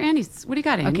 Let's hear Annie's. What do you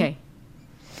got, Annie? Okay.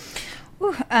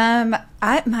 Ooh,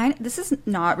 this is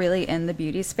not really in the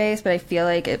beauty space, but I feel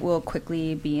like it will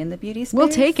quickly be in the beauty space. We'll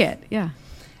take it. Yeah.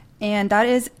 And that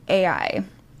is AI.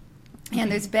 Okay. And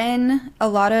there's been a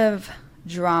lot of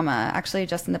drama actually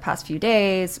just in the past few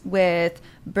days with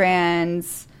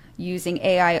brands using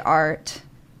AI art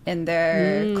in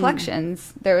their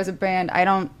collections. There was a brand,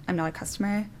 I'm not a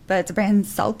customer, but it's a brand,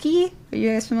 Sulky. Are you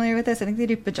guys familiar with this? I think they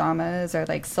do pajamas or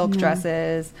like silk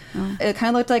dresses. It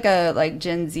kind of looked like a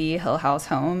Gen Z Hill House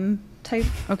home type.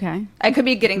 Okay. I could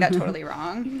be getting that totally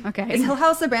wrong. Okay. Is Hill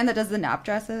House the brand that does the nap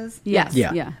dresses? Yes.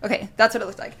 Yeah. Okay, that's what it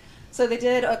looked like. So they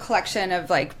did a collection of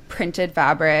like printed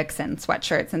fabrics and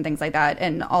sweatshirts and things like that,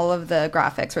 and all of the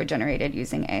graphics were generated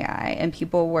using AI. And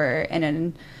people were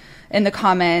in the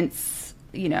comments,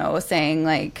 saying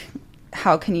like,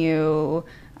 how can you,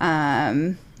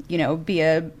 be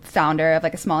a founder of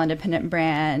like a small independent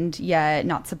brand yet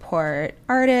not support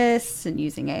artists and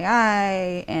using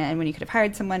AI, and when you could have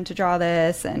hired someone to draw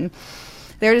this, and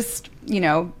they're just,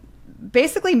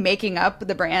 basically making up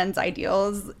the brand's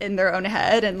ideals in their own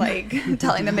head and like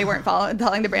telling them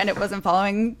telling the brand it wasn't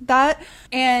following that.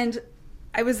 And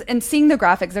seeing the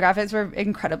graphics were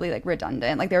incredibly like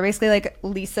redundant. Like they were basically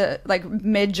like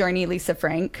Mid-Journey Lisa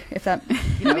Frank, if that,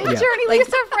 Mid-Journey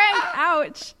Lisa Frank,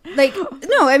 ouch. Like,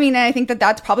 no, I mean, I think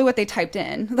that's probably what they typed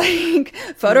in, like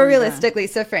photorealistic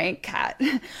Lisa Frank cat.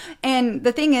 And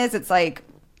the thing is, it's like,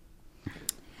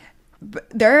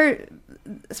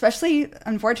 especially,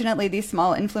 unfortunately, these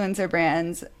small influencer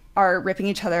brands are ripping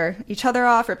each other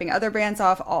off, ripping other brands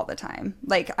off all the time.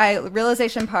 Like,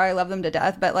 Realization Power, I love them to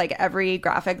death, but like every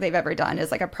graphic they've ever done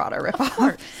is like a Prada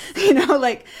ripoff,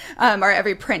 or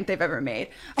every print they've ever made.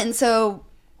 And so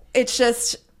it's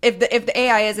just, if the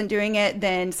AI isn't doing it,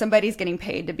 then somebody's getting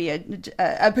paid to be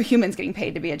a human's getting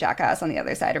paid to be a jackass on the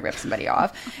other side to rip somebody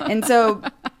off. And so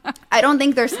I don't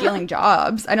think they're stealing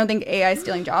jobs. I don't think AI is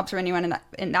stealing jobs from anyone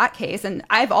in that case. And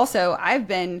I've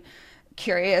been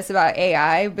curious about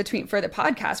AI for the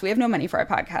podcast. We have no money for our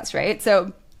podcast, right?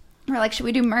 So we're like, should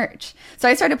we do merch? So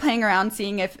I started playing around,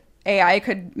 seeing if AI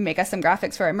could make us some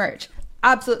graphics for our merch.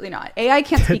 Absolutely not. AI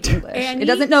can't speak English.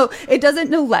 It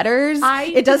doesn't know letters.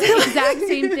 It doesn't the exact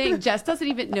same thing. Jess doesn't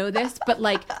even know this, but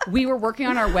like we were working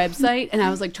on our website and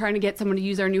I was like trying to get someone to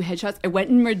use our new headshots. I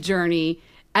went in Midjourney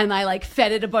and I like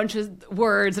fed it a bunch of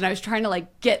words and I was trying to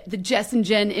like get the Jess and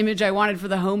Jen image I wanted for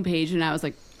the homepage and I was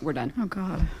like, we're done. Oh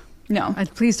God. No,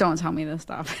 please don't tell me this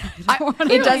stuff.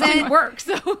 It doesn't work.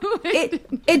 So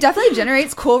it definitely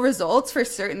generates cool results for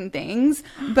certain things.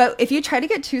 But if you try to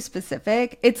get too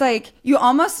specific, it's like you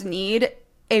almost need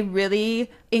a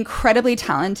really incredibly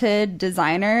talented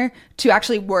designer to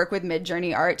actually work with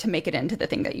Midjourney art to make it into the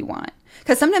thing that you want.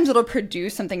 Because sometimes it'll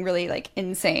produce something really like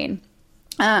insane,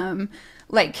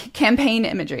 like campaign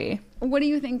imagery. What do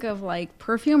you think of like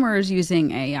perfumers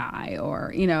using AI,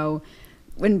 or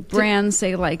when brands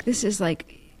say like this is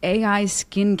like AI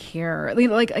skincare,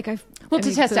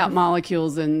 to test out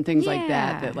molecules and things like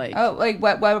that like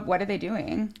what are they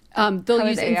doing? They'll How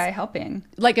use is AI helping?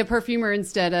 Like a perfumer,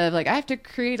 instead of like I have to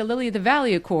create a Lily of the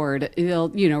Valley Accord, they'll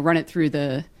run it through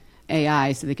the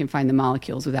AI so they can find the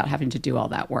molecules without having to do all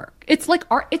that work. It's like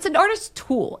art. It's an artist's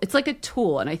tool. It's like a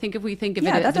tool, and I think if we think of it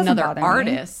as another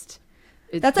artist.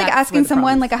 That's like asking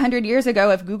someone like 100 years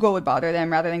ago if Google would bother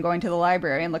them rather than going to the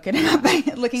library and looking it up by hand.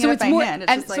 It's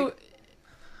just like,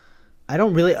 I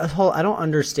don't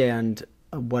understand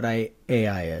what AI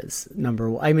is. Number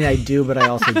one, I mean, I do, but I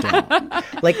also don't.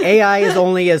 Like AI is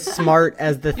only as smart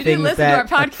as the things that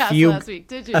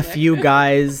a few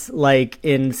guys like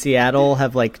in Seattle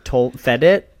have like fed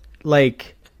it.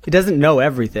 Like it doesn't know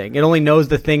everything. It only knows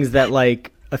the things that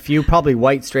like a few probably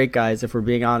white straight guys, if we're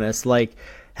being honest, like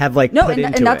have like put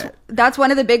into it. That's one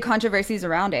of the big controversies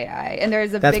around AI, and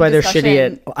there's that's why they're shitty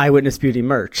at Eyewitness Beauty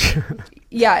merch.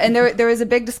 Yeah, and there was a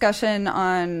big discussion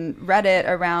on Reddit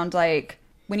around like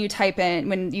when you type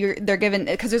in they're given,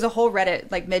 because there's a whole Reddit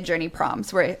like Midjourney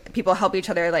prompts where people help each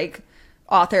other like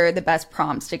author the best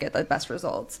prompts to get the best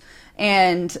results,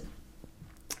 and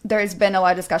there's been a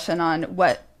lot of discussion on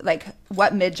what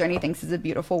Midjourney thinks is a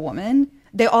beautiful woman.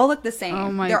 They all look the same. Oh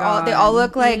my God. They all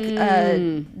look like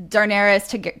Daenerys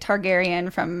Targaryen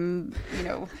from,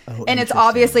 and it's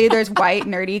obviously there's white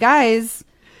nerdy guys,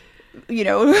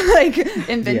 like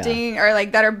inventing or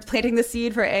like that are planting the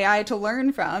seed for AI to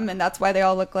learn from. And that's why they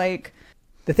all look like.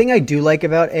 The thing I do like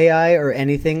about AI or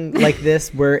anything like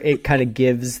this, where it kind of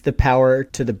gives the power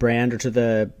to the brand or to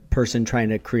the person trying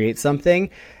to create something,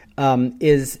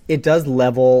 is it does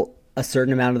level a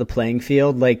certain amount of the playing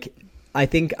field. Like, I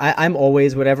think I'm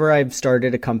always, whenever I've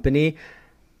started a company,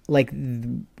 like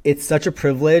it's such a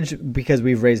privilege because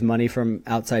we've raised money from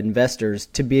outside investors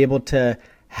to be able to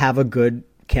have a good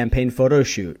campaign photo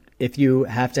shoot. If you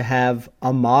have to have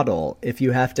a model, if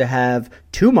you have to have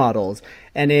 2 models,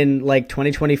 and in like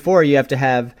 2024, you have to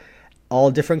have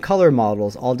all different color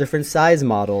models, all different size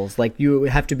models. Like you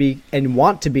have to be and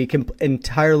want to be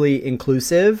entirely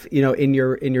inclusive, in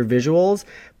your visuals,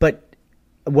 but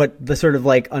what the sort of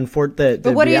like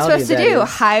but what are you supposed to do?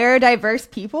 Hire diverse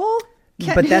people?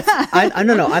 But that's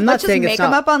no. I'm not saying it's not. Make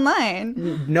them up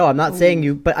online. No, I'm not saying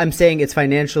you. But I'm saying it's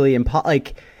financially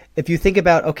like if you think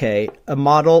about a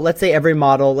model. Let's say every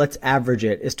model. Let's average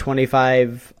it is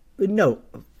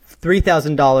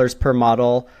 $3,000 per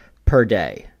model per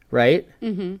day, right?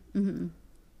 Mm-hmm. Mm-hmm.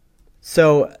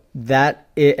 So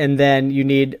and then you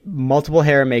need multiple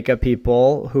hair and makeup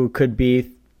people who could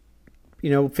be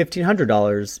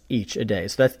 $1,500 each a day.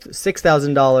 So that's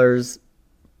 $6,000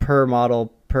 per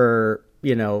model per,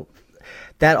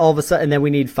 that all of a sudden, and then we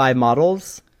need 5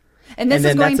 models. And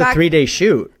then that's a 3-day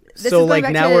shoot. So like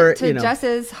now we're to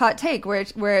Jess's hot take where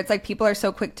it's like people are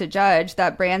so quick to judge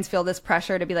that brands feel this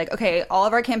pressure to be like, okay, all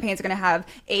of our campaigns are going to have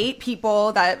 8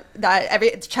 people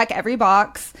that check every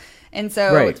box. And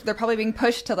so they're probably being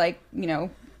pushed to like,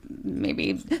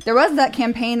 maybe there was that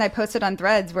campaign I posted on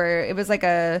Threads where it was like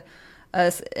a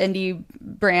indie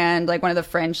brand, like one of the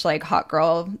French like hot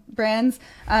girl brands,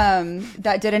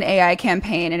 that did an AI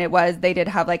campaign, and they did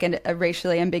have like a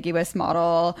racially ambiguous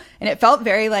model, and it felt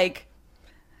very like,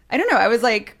 I don't know, I was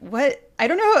like, what? I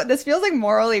don't know, this feels like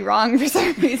morally wrong for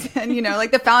some reason,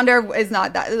 like the founder is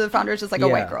not that, the founder is just like a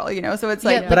white girl, so it's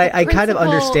like, but I kind of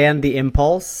understand the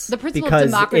impulse, the principle because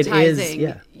of democratizing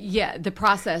it is, the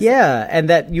process, and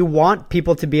that you want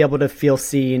people to be able to feel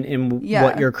seen in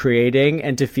what you're creating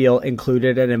and to feel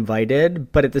included and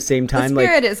invited, but at the same time, the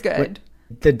spirit is good.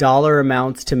 The dollar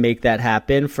amounts to make that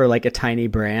happen for like a tiny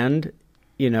brand,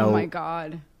 Oh my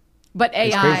God. But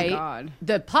AI,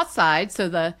 the plus side, so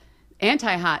the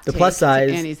anti-hot take, plus side,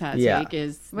 Annie's hot take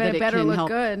is that it better can look help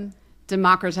good.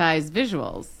 Democratize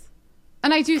visuals.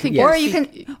 And I do think or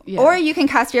you can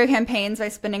cast your campaigns by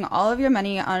spending all of your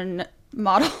money on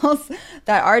models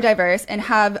that are diverse and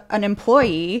have an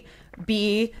employee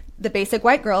be the basic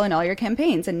white girl in all your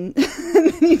campaigns, and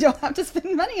you don't have to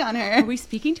spend money on her. Are we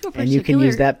speaking to a particular and you can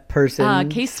use that person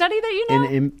case study that you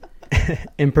know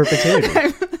in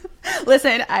perpetuity?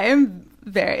 Listen, I am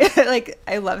very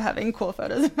I love having cool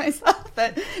photos of myself,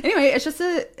 but anyway, it's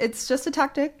just a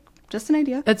tactic. Just an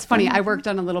idea. That's funny. I worked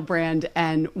on a little brand,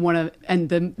 and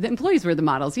the employees were the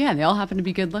models. Yeah, they all happen to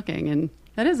be good looking, and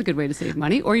that is a good way to save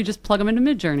money. Or you just plug them into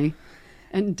Midjourney,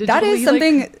 and that is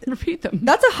something. Repeat them.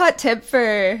 That's a hot tip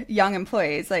for young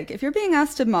employees. Like if you're being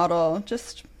asked to model,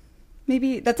 just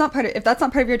maybe if that's not part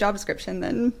of your job description,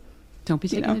 then don't be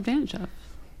taken advantage of.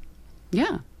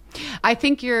 Yeah, I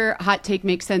think your hot take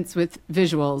makes sense with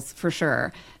visuals for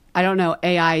sure. I don't know,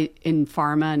 AI in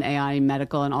pharma and AI in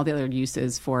medical and all the other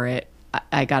uses for it,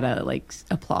 I gotta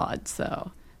applaud. So,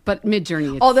 but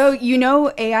Midjourney. Although,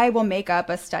 AI will make up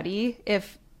a study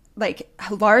if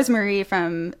Lars Marie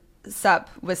from SUP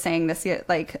was saying this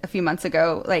a few months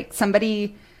ago,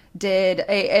 somebody did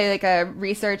a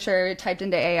researcher typed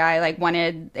into AI,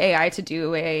 wanted AI to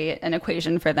do an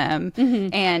equation for them,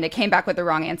 and it came back with the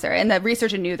wrong answer. And the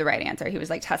researcher knew the right answer. He was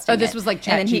testing it. Oh, this was like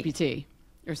ChatGPT.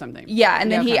 Or something. Yeah,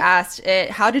 and then he asked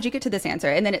it, how did you get to this answer?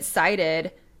 And then it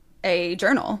cited a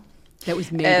journal. That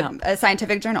was made up. A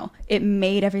scientific journal. It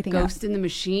made everything up. Ghost in the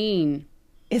Machine.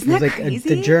 Isn't that crazy?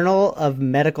 The Journal of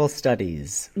Medical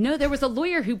Studies. No, there was a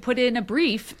lawyer who put in a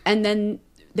brief, and then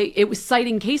it was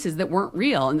citing cases that weren't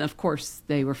real. And of course,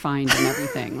 they were fined and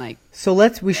everything. So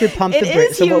we should pump the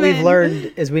brakes. So what we've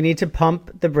learned is we need to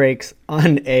pump the brakes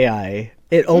on AI.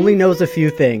 It only knows a few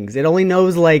things. It only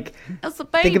knows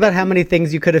think about how many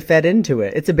things you could have fed into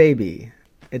it. It's a baby.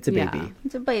 It's a baby.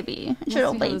 It's a baby. It's a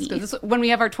little baby. When we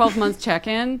have our 12-month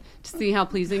check-in to see how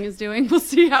Pleasing is doing, we'll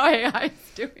see how AI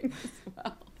is doing as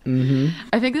well. Mm-hmm.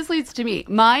 I think this leads to me.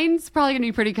 Mine's probably going to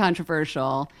be pretty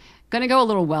controversial. Going to go a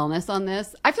little wellness on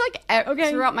this. I feel like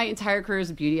throughout my entire career as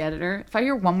a beauty editor, if I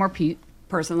hear one more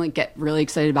person get really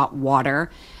excited about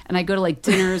water, and I go to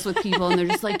dinners with people and they're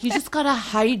just you just gotta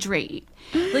hydrate.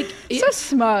 So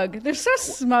smug. They're so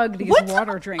smug, these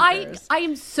water drinkers. I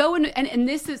am so and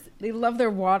this is, they love their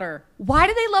water. Why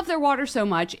do they love their water so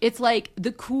much? It's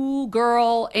the cool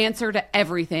girl answer to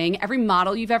everything, every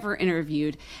model you've ever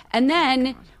interviewed. And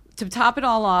then to top it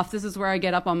all off, this is where I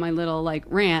get up on my little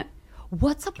rant.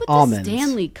 What's up with almonds. The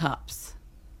Stanley cups?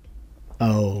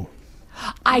 Oh.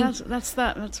 That's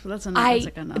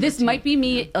another. This might be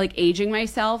me aging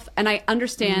myself, and I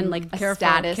understand a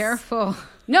status. Careful.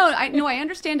 No, I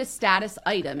understand a status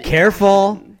item.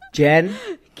 Careful, Jen.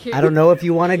 I don't know if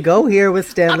you want to go here with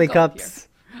Stanley cups.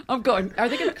 I'm going. Are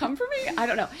they going to come for me? I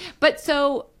don't know. But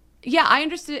so yeah, I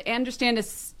understand a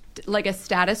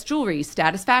status jewelry,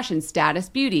 status fashion, status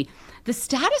beauty. The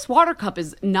status water cup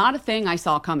is not a thing I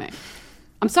saw coming.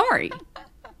 I'm sorry.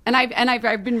 And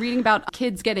I've been reading about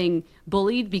kids getting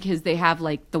bullied because they have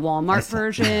the Walmart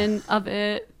version of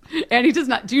it. And he does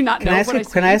not. Do you not know what I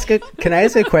Can I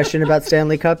ask a question about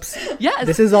Stanley cups? Yes.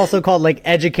 This is also called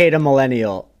educate a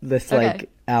millennial. This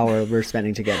hour we're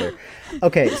spending together.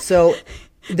 Okay, so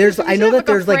I know that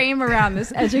there's a frame around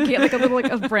this. Educate a little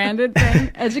a branded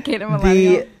thing. Educate a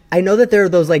millennial. I know that there are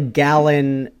those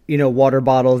gallon, water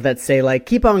bottles that say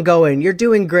keep on going, you're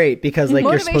doing great, because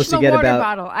you're supposed to get about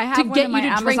bottle. I have to one get in you my to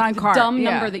Amazon drink cart. the dumb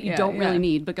number that you don't really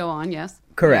need. But go on, yes.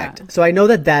 Correct. Yeah. So I know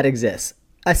that exists.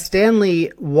 A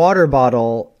Stanley water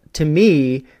bottle to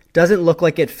me doesn't look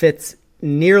like it fits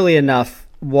nearly enough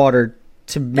water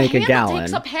to make a gallon. It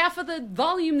takes up half of the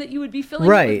volume that you would be filling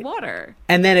with water.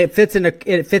 And then it fits in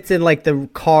the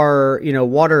car,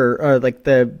 water, or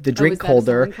the drink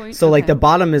holder. So the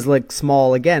bottom is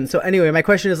small again. So anyway, my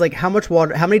question is how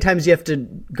many times do you have to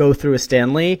go through a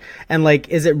Stanley, and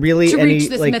is it really to reach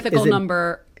this mythical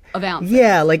number of ounces?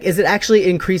 Yeah, is it actually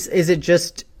increase? Is it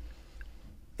just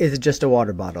a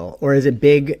water bottle, or is it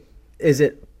big? Is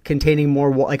it containing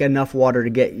more enough water to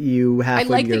get you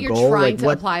halfway to your goal? I like that you're trying to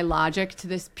apply logic to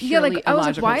this purely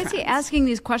illogical why is he asking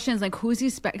these questions? Who's he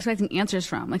expecting answers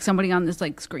from? Somebody on this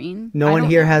screen? No one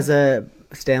here has a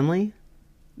Stanley?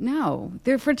 No,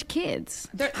 they're for kids.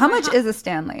 How much is a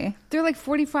Stanley? They're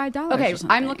 $45. Okay,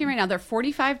 I'm looking right now. They're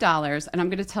 $45, and I'm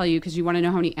going to tell you because you want to know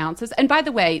how many ounces. And by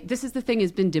the way, this is the thing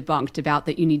has been debunked about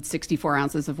that you need 64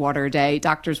 ounces of water a day.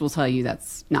 Doctors will tell you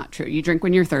that's not true. You drink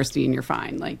when you're thirsty and you're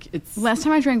fine. It's last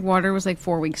time I drank water was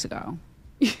 4 weeks ago.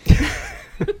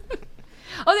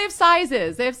 Oh, they have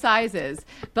sizes.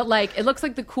 But it looks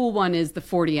like the cool one is the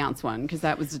 40-ounce one, because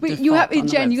that was Wait, you have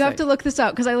Jen, you have to look this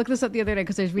up, because I looked this up the other day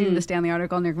because I was reading the Stanley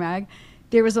article in Nick Mag.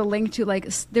 There was a link to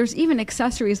there's even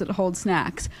accessories that hold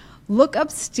snacks. Look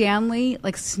up Stanley,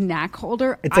 like snack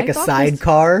holder. It's like a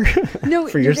sidecar No,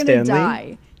 for your Stanley.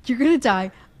 Die. You're going to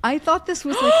die. I thought this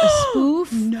was like a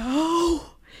spoof. No.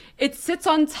 It sits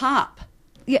on top.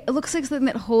 Yeah, it looks like something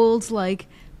that holds like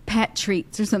pet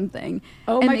treats or something.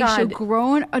 Oh my God. And they show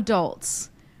grown adults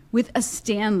with a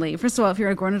Stanley. First of all, if you're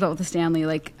a grown adult with a Stanley,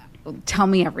 like, tell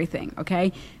me everything,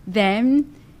 okay?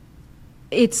 Then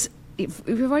it's... If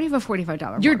you already have a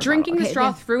 $45 you're drinking the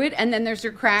straw through it, and then there's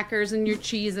your crackers and your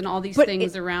cheese and all these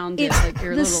things around it. It's like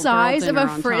your the little size of a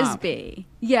Frisbee.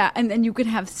 Yeah, and then you could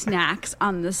have snacks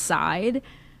on the side.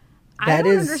 That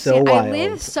is so wild. I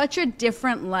live such a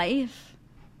different life.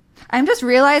 I'm just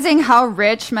realizing how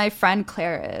rich my friend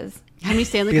Claire is. How many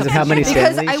Stanley Because Cups? of how many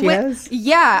Stanleys she has?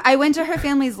 Yeah, I went to her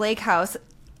family's lake house.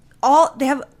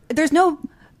 There's no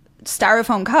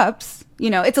styrofoam cups. You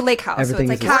know, it's a lake house, Everything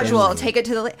so it's like is a casual. Stanley. Take it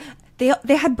to the lake.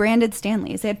 They had branded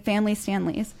Stanleys. They had family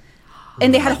Stanleys.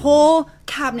 And they had whole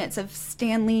cabinets of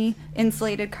Stanley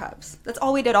insulated cups. That's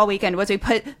all we did all weekend was we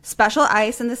put special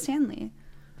ice in the Stanley.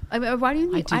 I mean, why do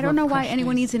you need, I don't know why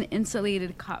anyone needs an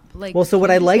insulated cup. Like, well, so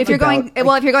what I like if you're going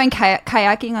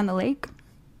kayaking on the lake,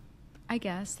 I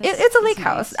guess it's a lake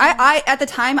house. I at the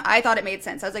time I thought it made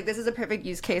sense. I was like, this is a perfect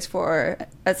use case for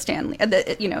a Stanley.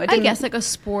 I guess like a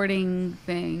sporting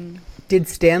thing. Did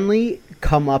Stanley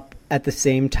come up at the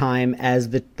same time as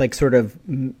the like sort of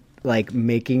like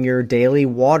making your daily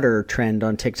water trend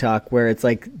on TikTok, where it's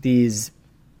like these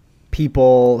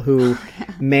people who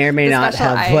may or may not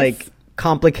have ice. Like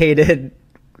complicated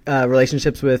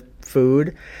relationships with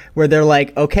food, where they're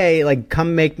like, okay, like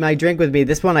come make my drink with me.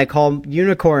 This one I call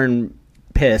unicorn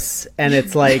piss, and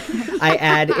it's like I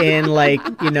add in like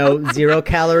 0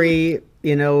 calorie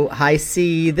high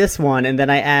C this one, and then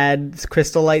I add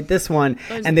Crystal Light this one,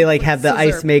 and they like have the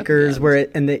ice makers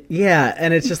and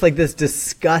it's just like this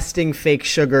disgusting fake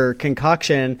sugar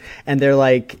concoction, and they're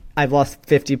like, I've lost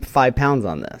 55 pounds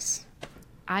on this.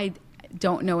 I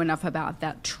don't know enough about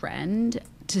that trend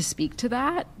to speak to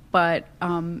that, but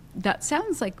that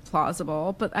sounds like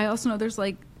plausible. But I also know there's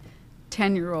like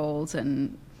 10-year-olds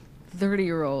and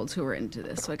 30-year-olds who are into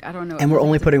this. Like, I don't know. And we're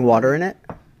only putting water in it?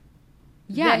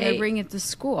 Yeah, and they bring it to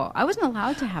school. I wasn't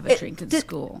allowed to have a drink at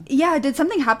school. Yeah, did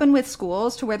something happen with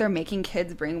schools to where they're making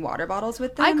kids bring water bottles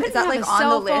with them? Is that like on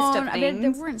the list of things? I mean,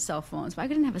 there weren't cell phones, but I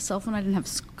didn't have a cell phone. I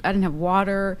didn't have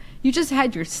water. You just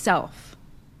had yourself.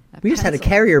 We just had a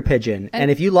carrier pigeon,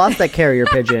 and if you lost that carrier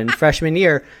pigeon freshman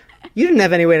year, you didn't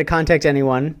have any way to contact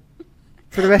anyone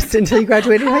for the rest until you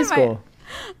graduated high school.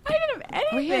 I didn't have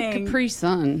anything. We had Capri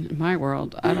Sun in my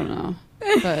world. I don't know.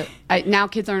 But now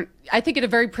kids aren't. I think in a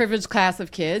very privileged class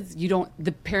of kids,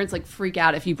 the parents like freak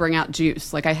out if you bring out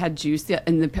juice. Like I had juice,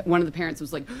 and one of the parents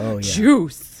was like,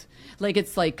 juice. Like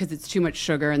it's like because it's too much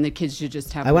sugar, and the kids should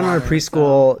just have. I went on a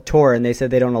preschool tour, and they said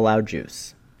they don't allow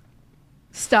juice.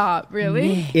 Stop!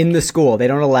 Really? In the school, they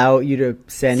don't allow you to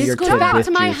send your kid with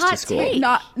juice to school. Take.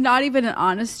 Not even an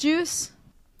honest juice.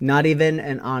 Not even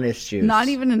an honest juice. Not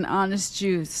even an honest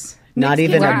juice. Not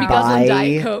even a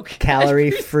buy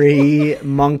calorie-free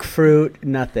monk fruit.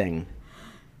 Nothing.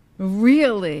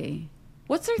 Really?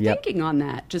 What's their thinking on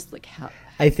that? Just like how?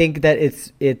 I think that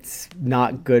it's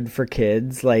not good for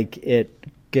kids. Like it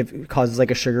causes like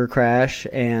a sugar crash,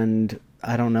 and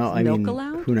I don't know. Is milk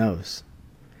allowed? Who knows?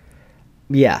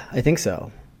 Yeah, I think so.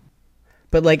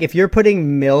 But like if you're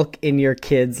putting milk in your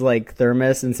kid's like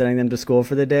thermos and sending them to school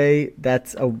for the day,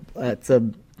 that's a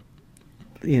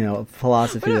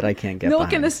philosophy that I can't get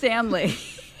milk behind. in a Stanley.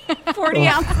 40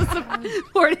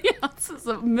 ounces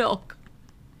of milk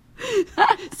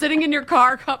sitting in your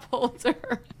car cup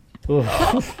holder.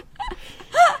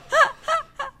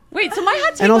 Wait, so my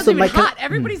hot take wasn't even hot.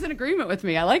 Everybody's in agreement with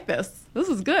me. I like this. This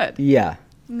is good. Yeah.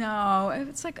 No,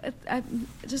 it's like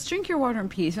just drink your water in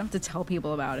peace. You don't have to tell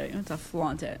people about it. You don't have to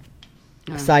flaunt it.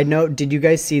 Side note, did you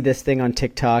guys see this thing on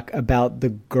TikTok about the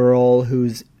girl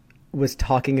was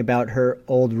talking about her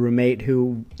old roommate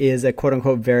who is a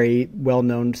quote-unquote very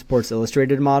well-known Sports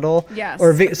Illustrated model? Yes.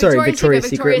 Or Victoria's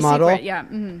Secret model. Yeah.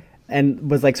 Mm-hmm.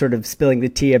 And was like sort of spilling the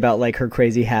tea about like her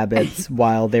crazy habits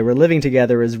while they were living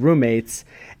together as roommates.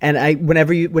 And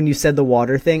when you said the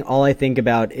water thing, all I think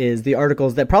about is the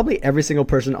articles that probably every single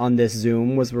person on this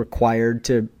Zoom was required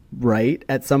to write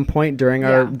at some point during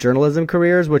our journalism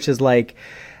careers, which is like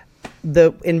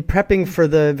in prepping for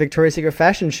the Victoria's Secret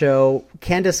fashion show,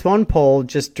 Candace Swanepoel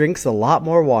just drinks a lot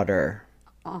more water.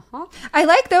 Uh-huh. I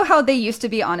like though how they used to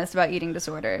be honest about eating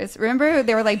disorders. Remember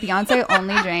they were like Beyonce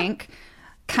only drank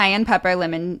cayenne pepper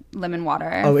lemon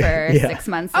water for 6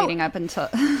 months leading up until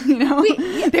everybody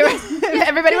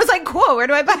was like, cool, where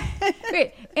do I buy it?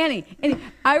 Wait, Annie,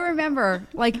 I remember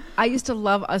I used to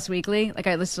love Us Weekly.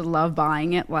 I used to love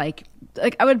buying it. Like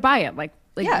I would buy it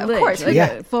of course,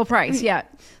 full price. Yeah,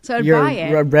 so I'd You're buy it.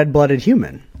 You're a red-blooded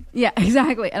human. Yeah,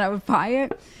 exactly. And I would buy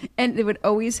it, and they would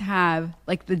always have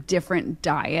the different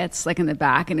diets in the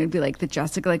back, and it'd be the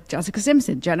Jessica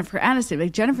Simpson, Jennifer Aniston,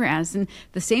 Jennifer Aniston,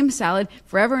 the same salad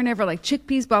forever and ever,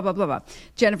 chickpeas, blah blah blah blah.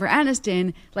 Jennifer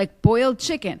Aniston, boiled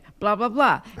chicken, blah blah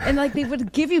blah, and they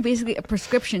would give you basically a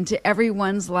prescription to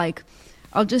everyone's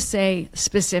I'll just say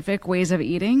specific ways of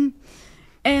eating.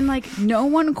 And no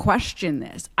one questioned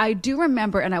this. I do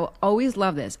remember, and I will always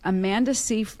love this, Amanda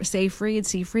Seyfried,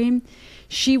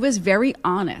 she was very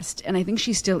honest, and I think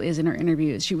she still is in her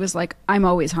interviews. She was like, I'm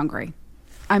always hungry.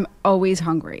 I'm always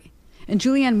hungry. And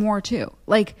Julianne Moore too.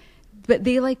 But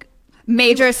they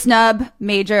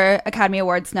major Academy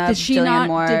Award snub. Did she Julianne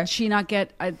Moore. Did she not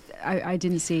get, I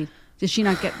didn't see, did she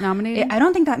not get nominated? I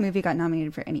don't think that movie got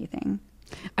nominated for anything.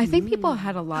 I think people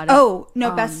had a lot of...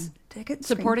 best...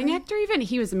 supporting actor even?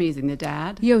 He was amazing, the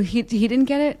dad. He didn't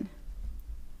get it?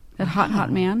 That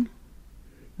hot man?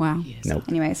 Wow. Nope.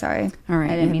 Anyway, sorry. All right.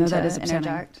 I didn't mean to that is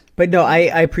interject. But no, I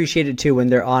appreciate it too when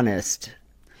they're honest.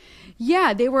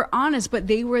 Yeah, they were honest, but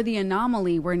they were the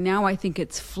anomaly where now I think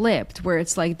it's flipped, where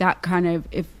it's that kind of...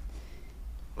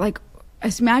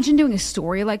 imagine doing a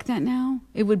story like that now.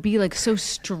 It would be so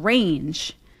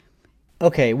strange.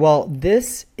 Okay, well,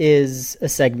 this is a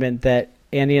segment that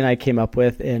Andy and I came up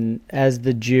with, and as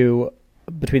the Jew,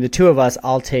 between the two of us,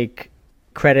 I'll take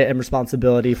credit and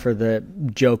responsibility for the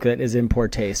joke that is in poor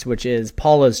taste, which is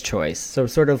Paula's choice. So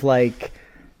sort of like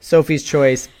Sophie's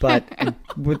choice, but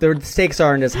the stakes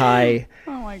aren't as high.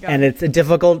 Oh my God. And it's a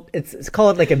difficult, it's call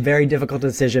it a very difficult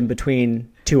decision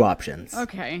between two options.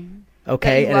 Okay.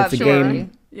 Okay, and it's a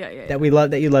game that we love,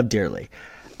 that you love dearly.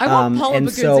 I want Paula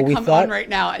Bagoon to come on right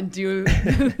now and do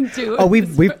Oh,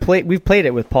 we've played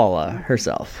it with Paula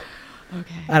herself.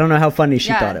 Okay. I don't know how funny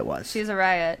she thought it was. She's a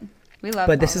riot. We love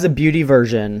But Paula. this is a beauty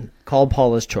version called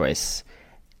Paula's Choice,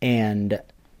 and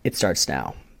it starts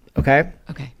now. Okay?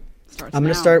 Okay. I'm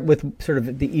going to start with sort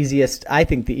of the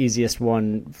easiest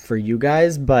one for you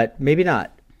guys, but maybe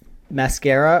not.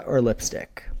 Mascara or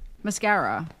lipstick?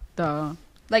 Mascara.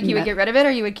 You would get rid of it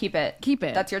or you would keep it? Keep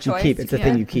it. That's your choice? You keep. It's the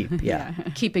thing you keep, yeah.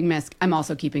 I'm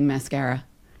also keeping mascara.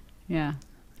 Yeah.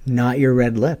 Not your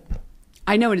red lip.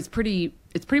 I know, and it's pretty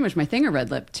much my thing, a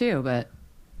red lip too, but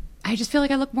I just feel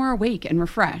like I look more awake and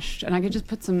refreshed, and I could just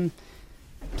put some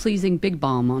pleasing big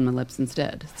balm on my lips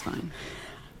instead. It's fine.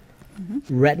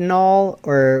 Mm-hmm. Retinol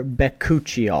or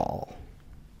Beccucciol?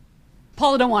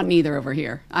 Paula don't want neither over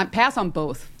here. I pass on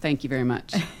both. Thank you very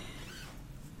much.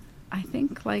 I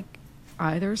think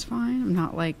either's fine. I'm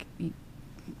not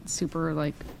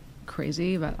super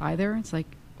crazy about either. It's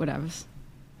whatever.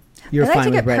 You're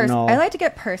fine with retinol. I like to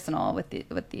get personal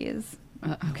with these.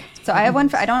 Okay. So I have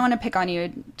one. I don't want to pick on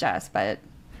you, Jess, but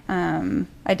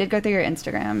I did go through your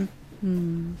Instagram.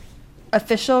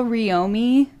 Official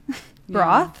Ryomi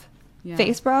broth,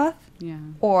 face broth,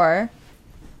 or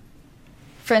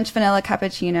French vanilla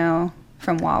cappuccino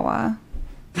from Wawa.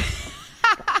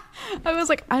 I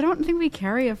was I don't think we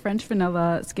carry a French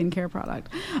vanilla skincare product.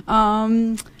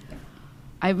 I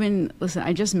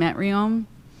just met Riom.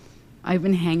 I've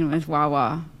been hanging with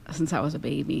Wawa since I was a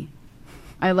baby.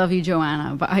 I love you,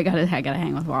 Joanna, but I gotta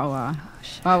hang with Wawa.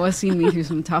 Wawa's seen me through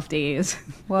some tough days.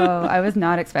 Whoa, I was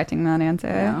not expecting that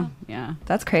answer. Yeah.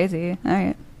 That's crazy. All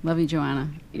right. Love you, Joanna.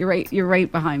 You're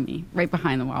right behind me. Right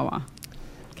behind the Wawa.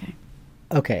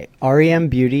 Okay. REM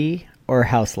Beauty or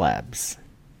House Labs?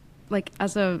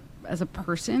 As a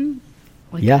person,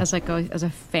 as a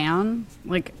fan,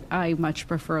 I much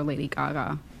prefer Lady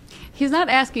Gaga. He's not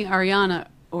asking Ariana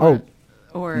or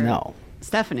no.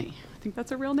 Stephanie. I think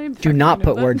that's a real name. Do not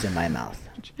put words in my mouth.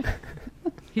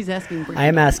 He's asking.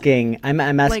 I'm asking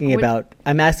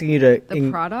you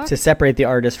to separate the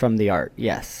artist from the art.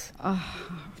 Yes.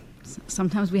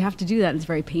 Sometimes we have to do that. It's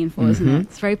very painful, isn't it?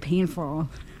 It's very painful.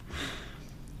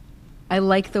 I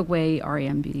like the way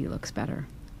REM Beauty looks better.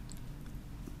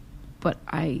 But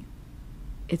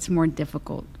it's more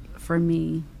difficult for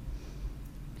me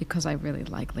because I really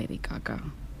like Lady Gaga.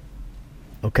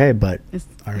 Okay, but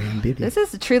REM Beauty. This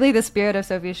is truly the spirit of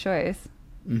Sophie's choice.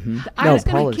 Mm-hmm.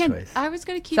 Paula's choice. I was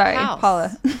going to keep Sorry, House.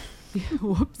 Paula.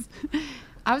 Whoops.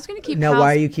 I was going to keep House. House.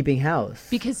 Why are you keeping House?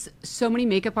 Because so many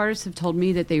makeup artists have told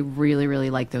me that they really, really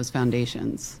like those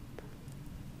foundations.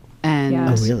 And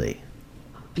Oh, really?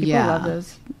 People love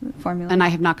those formulas. And I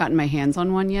have not gotten my hands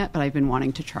on one yet, but I've been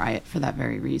wanting to try it for that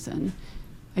very reason.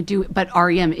 I do, but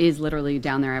REM is literally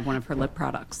down there. I have one of her lip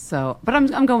products. So, but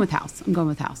I'm going with House. I'm going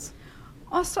with House.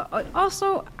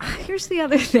 Also, here's the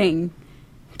other thing.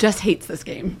 Jess hates this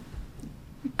game.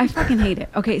 I fucking hate it.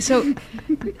 Okay, so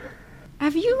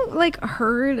have you like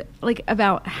heard like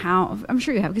about how? I'm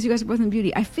sure you have because you guys are both in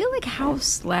beauty. I feel like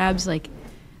House Labs like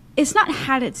it's not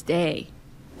had its day.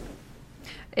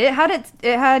 It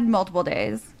had multiple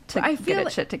days to get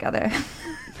its shit together.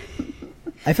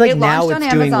 I feel like now it's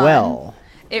doing well.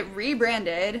 It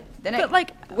rebranded, then it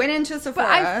went into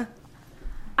Sephora.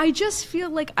 I just feel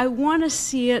like I want to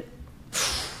see it.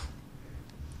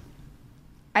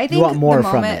 I think you want more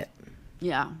from it.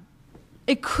 Yeah,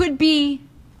 it could be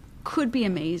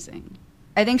amazing.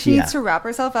 I think she needs to wrap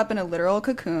herself up in a literal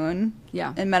cocoon,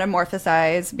 and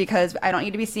metamorphosize, because I don't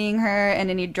need to be seeing her in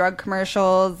any drug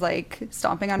commercials, like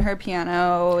stomping on her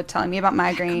piano, telling me about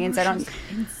migraines. I don't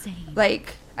insane.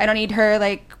 Like. I don't need her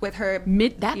like with her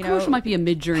that commercial might be a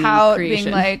mid-journey creation.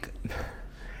 Being like,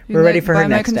 we're ready for her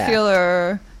next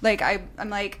concealer. Like I'm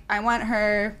like I want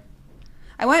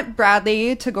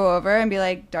Bradley to go over and be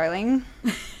like, darling,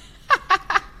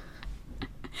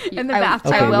 in the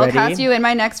bathtub. I will cast you in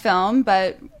my next film,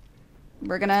 but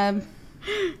we're gonna.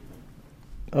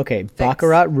 Okay,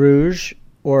 Baccarat Rouge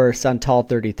or Santal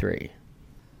 33.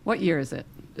 What year is it?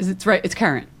 It's right. It's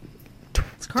current.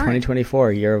 It's current.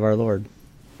 2024, year of our Lord.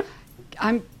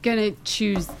 I'm going to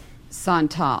choose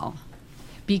Santal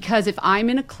because if I'm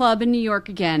in a club in New York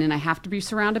again and I have to be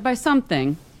surrounded by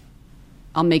something,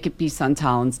 I'll make it be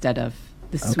Santal instead of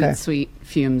the sweet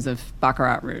fumes of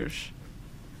Baccarat Rouge.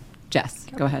 Jess,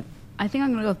 go ahead. I think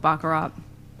I'm going to go with Baccarat.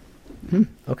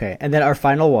 Okay, and then our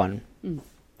final one.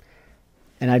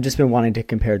 And I've just been wanting to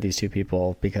compare these two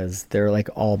people because they're like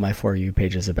all my For You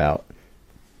pages about.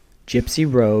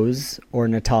 Gypsy Rose or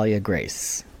Natalia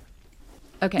Grace?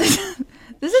 Okay.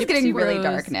 This is getting really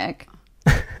dark, Nick.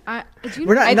 I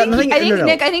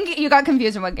think you got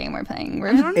confused on what game we're playing.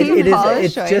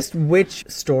 It's just which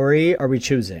story are we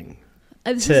choosing?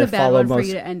 This is a bad one for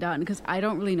you to end on because I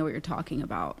don't really know what you're talking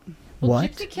about.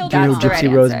 What?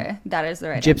 Gypsy Rose? That is the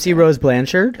right Gypsy answer. Rose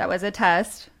Blanchard? That was a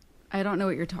test. I don't know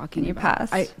what you're talking about. You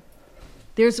passed.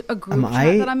 There's a group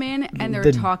chat that I'm in, and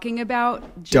they're talking about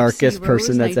Gypsy darkest Rose,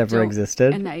 person that's ever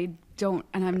existed. And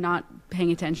I'm not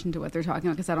paying attention to what they're talking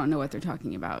about because I don't know what they're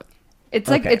talking about. It's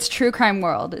like it's true crime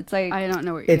world. It's like I don't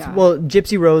know what. Well,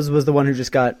 Gypsy Rose was the one who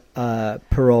just got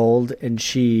paroled, and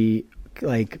she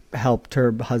like helped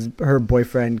her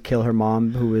boyfriend kill her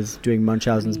mom, who was doing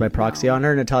Munchausen's by proxy on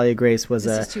her. Natalia Grace was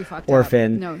a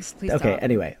orphan. No, please okay. Stop.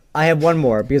 Anyway, I have one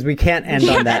more because we can't end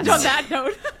on that. On that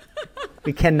note.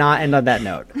 We cannot end on that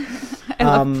note.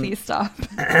 Please stop.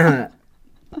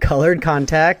 Colored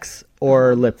contacts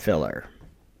or lip filler?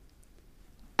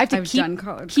 I've done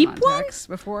colored contacts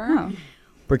before. Oh.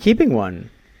 We're keeping one.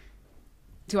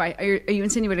 Are you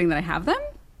insinuating that I have them?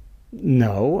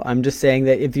 No, I'm just saying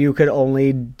that if you could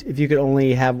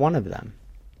only have one of them.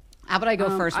 How about I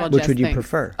go first while which Jess would you thinks?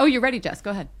 prefer? Oh, you're ready, Jess.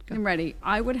 Go ahead. I'm ready.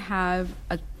 I would have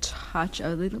a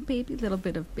little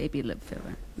bit of baby lip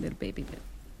filler. Little baby lip.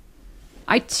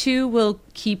 I too will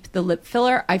keep the lip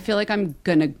filler. I feel like I'm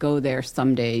gonna go there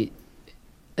someday,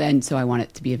 and so I want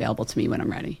it to be available to me when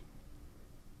I'm ready.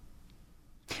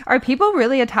 Are people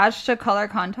really attached to color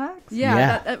contacts?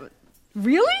 Yeah.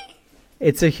 Really?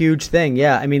 It's a huge thing.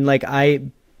 Yeah. I mean, like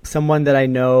someone that I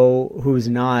know who's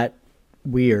not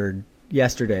weird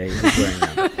yesterday was wearing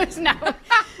them.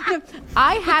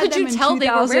 I had them in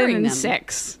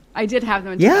 2006. I did have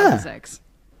them in 2006.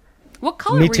 What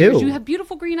color were you? You have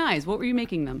beautiful green eyes. What were you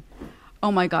making them?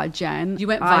 Oh my God, Jen. You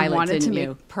went violet, didn't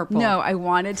you? Purple. No, I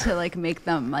wanted to like make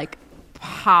them like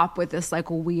pop with this like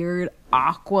weird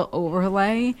aqua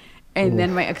overlay. And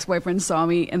then my ex-boyfriend saw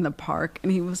me in the park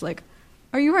and he was like,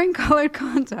 "Are you wearing colored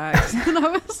contacts?" And I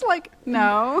was like,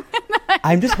 "No."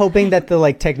 I'm just hoping that the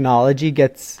like technology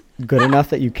gets good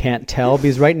enough that you can't tell,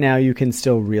 because right now you can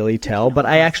still really tell. But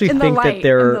I actually think that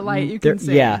they're in the light you can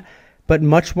see. Yeah. But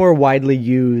much more widely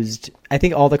used. I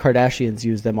think all the Kardashians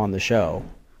use them on the show.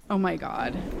 Oh my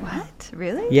God. What?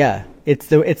 Really? Yeah. It's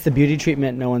the beauty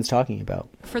treatment no one's talking about.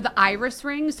 For the iris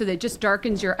ring, so that just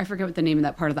darkens I forget what the name of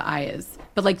that part of the eye is.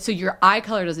 But like, so your eye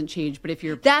color doesn't change, but if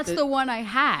you're... That's the one I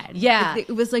had. Yeah.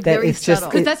 It was like very subtle.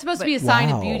 Because that's supposed to be a sign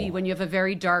of beauty when you have a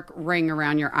very dark ring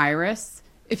around your iris.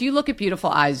 If you look at beautiful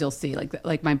eyes, you'll see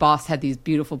like my boss had these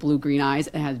beautiful blue-green eyes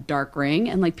and had a dark ring,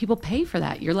 and like people pay for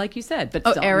that. You're like you said, but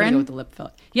still, Erin? I'm gonna go with the lip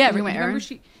filler. Yeah, Erin? remember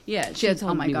she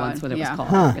told me once what it was called.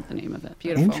 Huh. I forget the name of it.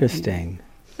 Beautiful. Interesting.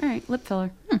 All right, lip filler.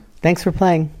 Thanks for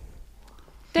playing.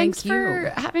 Thanks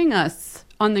for having us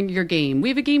on your game. We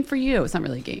have a game for you. It's not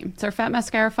really a game. It's our Fat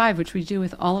Mascara 5, which we do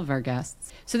with all of our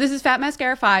guests. So this is Fat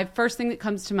Mascara 5. First thing that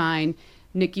comes to mind,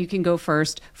 Nick, you can go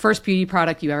first. First beauty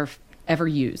product you ever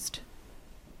used.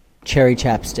 Cherry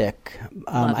chapstick.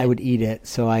 I would eat it,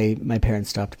 so my parents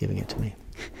stopped giving it to me.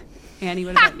 Annie,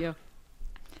 what about you?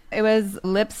 It was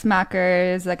Lip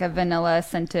Smackers, like a vanilla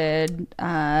scented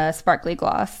sparkly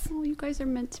gloss. Oh, you guys are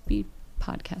meant to be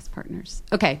podcast partners.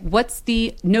 Okay,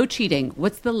 no cheating.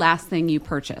 What's the last thing you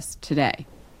purchased today?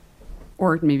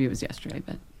 Or maybe it was yesterday,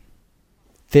 but.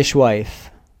 Fishwife.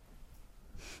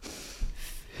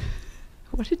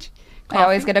 What did you? Coffee? I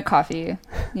always get a coffee.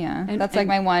 Yeah, that's like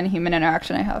my one human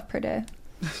interaction I have per day.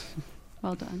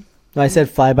 Well done. No, I said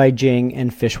Fly by Jing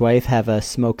and Fishwife have a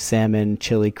smoked salmon,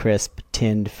 chili crisp,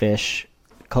 tinned fish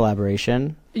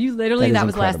collaboration. You literally, that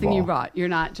was the last thing you brought. You're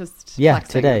not just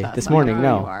today, this morning.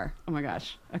 No, you are. Oh my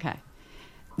gosh. Okay,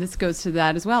 this goes to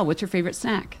that as well. What's your favorite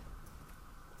snack?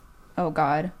 Oh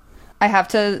God, I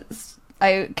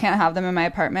can't have them in my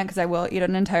apartment because I will eat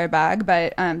an entire bag.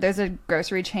 But there's a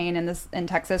grocery chain in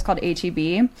Texas called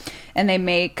H-E-B, and they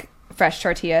make fresh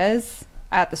tortillas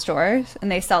at the stores, and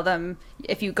they sell them.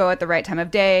 If you go at the right time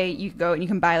of day, you go and you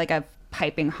can buy like a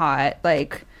piping hot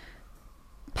like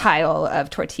pile of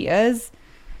tortillas.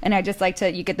 And I just like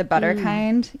you get the butter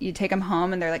kind. You take them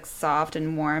home and they're like soft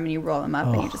and warm, and you roll them up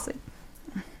and you just like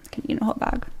can eat a whole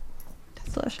bag.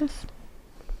 It's delicious.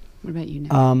 What about you,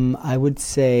 Nick? I would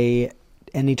say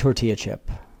any tortilla chip.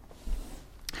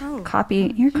 Oh,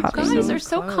 copy. Your copy. You guys are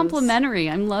so complimentary.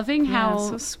 I'm loving how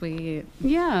so sweet.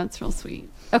 Yeah, it's real sweet.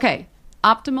 Okay,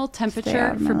 optimal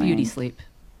temperature for beauty sleep.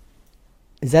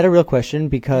 Is that a real question?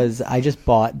 Because I just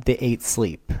bought the 8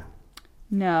 Sleep.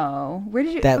 No, where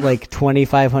did you? That like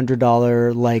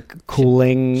 $2,500 like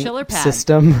cooling chiller pad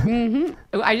system.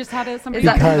 Mm-hmm. I just had somebody.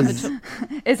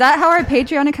 Is that how our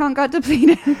Patreon account got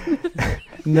depleted?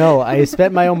 No, I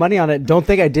spent my own money on it. Don't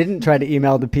think I didn't try to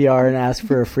email the PR and ask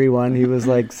for a free one. He was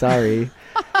like, sorry.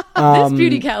 This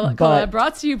beauty collab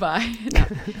brought to you by. No.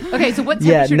 Okay, so what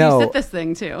temperature do you set this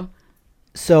thing to?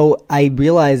 So I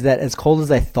realized that as cold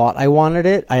as I thought I wanted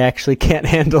it, I actually can't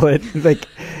handle it.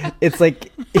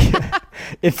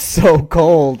 It's so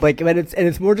cold. Like, and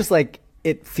it's more just like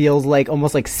it feels like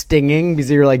almost like stinging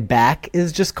because your like back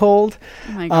is just cold.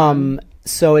 Oh my God.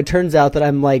 So it turns out that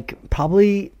I'm like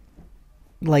probably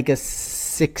like a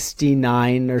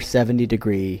 69 or 70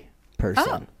 degree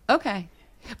person. Oh, okay.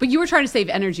 But you were trying to save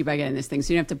energy by getting this thing,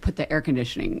 so you don't have to put the air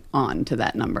conditioning on to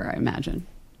that number, I imagine.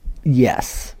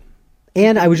 Yes.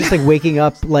 And I was just like waking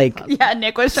up like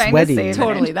Nick was trying sweaty. to save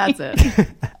Totally, that's it.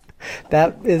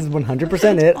 That is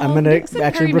 100% it. I'm going to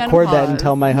actually record that and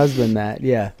tell my husband that.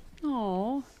 Yeah.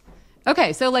 Oh.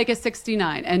 Okay, so like a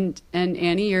 69. And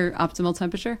Annie, your optimal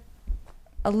temperature?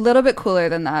 A little bit cooler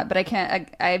than that, but I can't.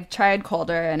 I've tried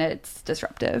colder and it's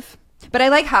disruptive. But I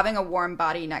like having a warm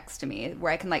body next to me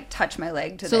where I can like touch my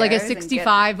leg to. So like a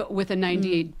 65 with a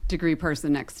 98 degree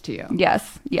person next to you.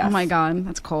 Yes. Oh my God,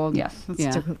 that's cold. Yes.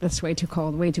 That's way too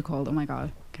cold. Way too cold. Oh my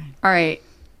God. Okay. All right.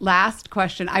 Last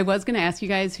question. I was going to ask you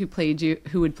guys who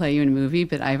would play you in a movie,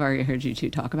 but I've already heard you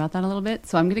two talk about that a little bit.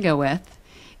 So I'm going to go with,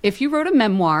 if you wrote a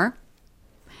memoir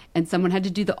and someone had to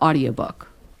do the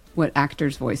audiobook, what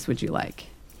actor's voice would you like?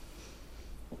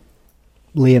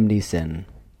 Liam Neeson.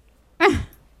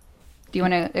 Do you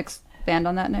want to expand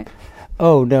on that, Nick?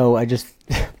 Oh, no.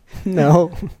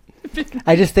 No.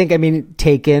 I just think,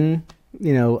 Taken,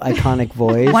 iconic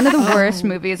voice. One of the worst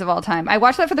movies of all time. I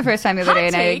watched that for the first time the other day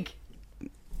and I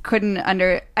couldn't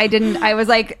I was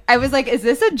like, is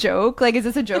this a joke? Like, is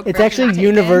this a joke? It's actually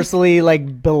universally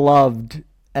like beloved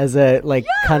as a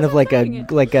kind of like a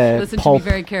listen pulp. to me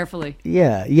very carefully.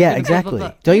 Yeah, exactly.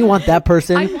 Don't you want that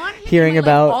person hearing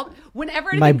about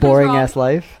my boring ass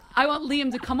life? I want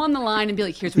Liam to come on the line and be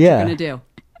like, here's what you're going to do.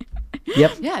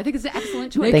 Yep. Yeah, I think it's an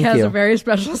excellent choice. Nick has a very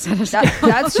special set of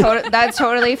skills. That's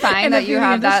totally fine that you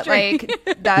have that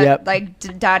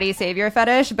daddy savior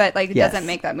fetish, but it doesn't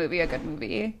make that movie a good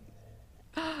movie.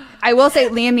 I will say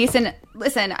Liam Neeson.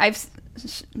 Listen,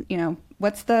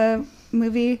 what's the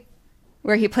movie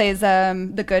where he plays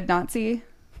the good Nazi?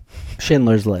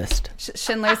 Schindler's List.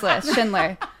 Schindler's List.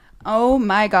 Schindler. Oh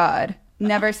my God!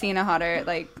 Never seen a hotter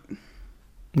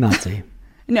Nazi.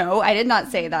 No, I did not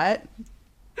say that.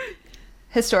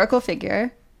 Historical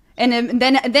figure. And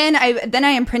then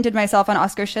I imprinted myself on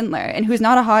Oscar Schindler, and who's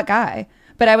not a hot guy.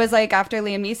 But I was like, after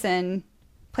Liam Neeson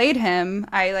played him,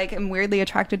 I am weirdly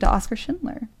attracted to Oscar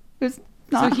Schindler. Who's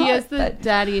not so he hot, has the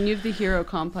daddy, and you have the hero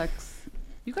complex.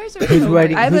 You guys are so I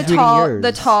have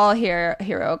the tall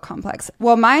hero complex.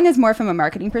 Well, mine is more from a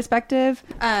marketing perspective.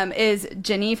 Is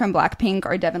Jennie from Blackpink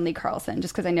or Devin Lee Carlson?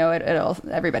 Just because I know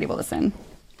everybody will listen.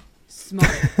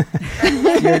 Smart.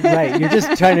 You're right. You're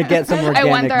just trying to get some organic I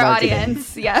want their marketing.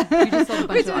 audience. Yeah. You just sold a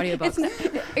bunch of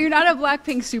audiobooks. You're not a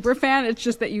Blackpink super fan. It's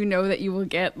just that you know that you will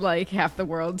get like half the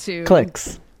world to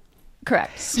Clicks.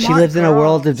 Correct. She lives in a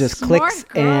world of just clicks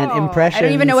and impressions. I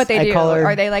don't even know what they do. Her...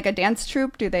 Are they like a dance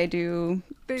troupe? Do they do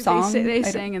songs? They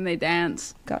sing and they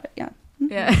dance. Got it. Yeah.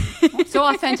 Yeah. So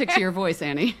authentic to your voice,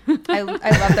 Annie. I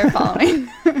love their following.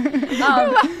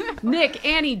 Nick,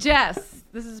 Annie, Jess,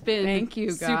 this has been Thank you,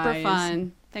 super guys.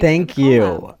 fun. Thank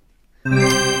you.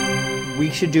 We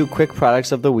should do quick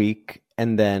products of the week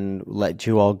and then let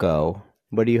you all go.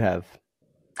 What do you have?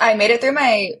 I made it through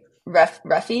my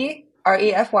Refy,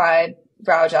 REFY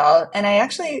brow gel, and I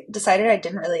actually decided I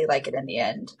didn't really like it in the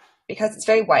end because it's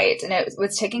very white and it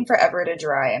was taking forever to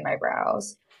dry in my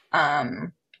brows.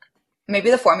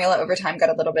 Maybe the formula over time got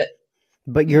a little bit.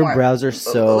 But your brows are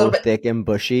so thick and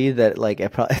bushy that like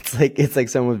it's like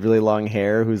someone with really long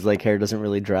hair whose like hair doesn't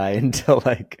really dry until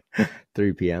like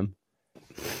 3 p.m.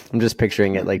 I'm just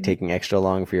picturing it like taking extra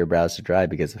long for your brows to dry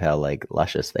because of how like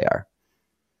luscious they are.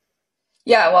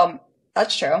 Yeah, well,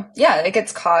 that's true. Yeah, it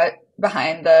gets caught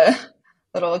behind the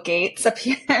little gates up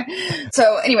here.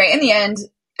 So anyway, in the end,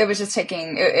 it was just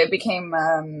it became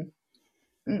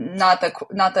not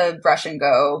the brush and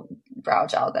go brow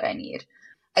gel that I need.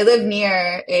 I live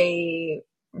near a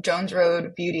Jones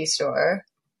Road beauty store,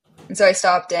 and so I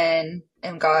stopped in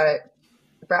and got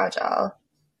brow gel,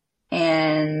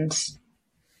 and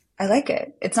I like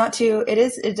it. It's not too.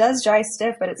 It does dry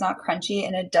stiff, but it's not crunchy,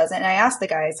 and it doesn't. And I asked the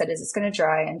guy. I said, "Is this going to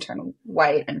dry and turn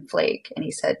white and flake?" And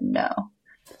he said, "No."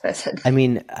 So I said, "I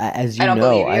mean, as you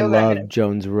know, I love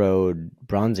Jones Road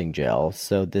bronzing gel,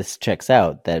 so this checks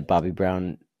out that Bobbi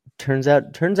Brown." Turns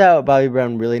out Bobbi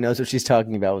Brown really knows what she's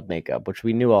talking about with makeup, which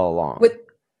we knew all along.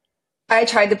 I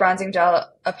tried the bronzing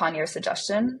gel upon your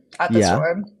suggestion at the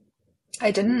store.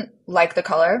 I didn't like the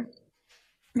color.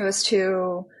 It was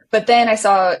too... But then I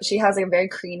saw she has like a very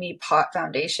creamy pot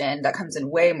foundation that comes in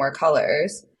way more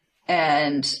colors.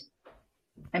 And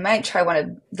I might try one of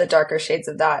the darker shades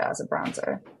of that as a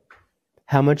bronzer.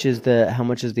 How much is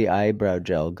the eyebrow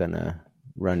gel gonna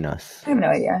run us? I have no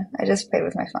idea. I just paid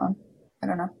with my phone. I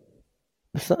don't know.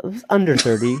 It's under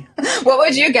 30. What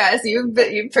would you guess? You've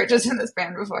purchased in this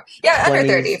brand before. Yeah, 20,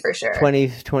 under 30 for sure.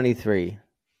 23.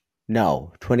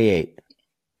 No, 28.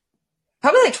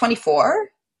 Probably like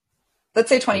 24. Let's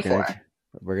say 24.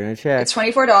 We're going to check. It's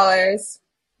 $24.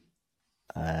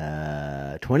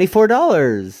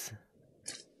 $24.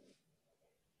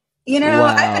 You know, wow.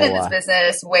 I've been in this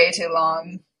business way too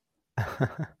long.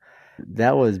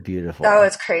 That was beautiful. That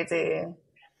was crazy.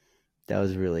 That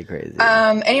was really crazy.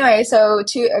 Anyway, so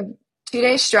 2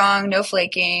 days strong, no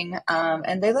flaking,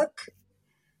 and they look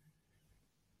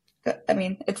good. I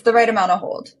mean, it's the right amount of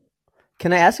hold.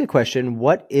 Can I ask a question?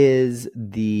 What is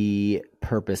the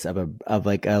purpose of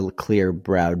like a clear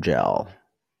brow gel?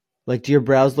 Like, do your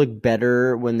brows look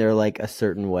better when they're like a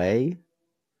certain way?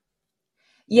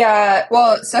 Yeah,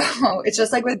 well, so it's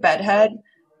just like with bedhead.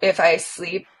 If I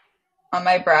sleep on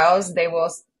my brows, they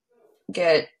will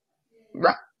get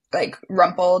like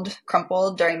crumpled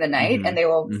during the night, and they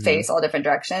will face all different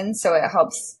directions. So it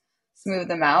helps smooth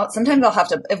them out. Sometimes I'll have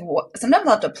to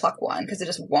pluck one because it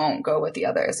just won't go with the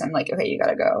others. So I'm like, okay, you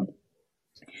gotta go.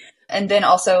 And then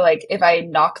also like if I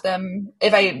knock them,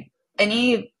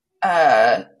 any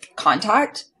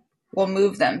contact will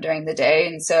move them during the day.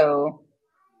 And so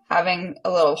having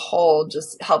a little hold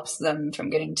just helps them from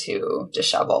getting too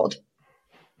disheveled.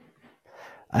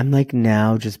 I'm like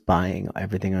now just buying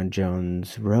everything on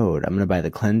Jones Road. I'm going to buy the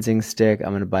cleansing stick. I'm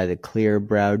going to buy the clear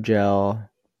brow gel.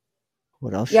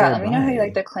 What else should I buy? Let me know how you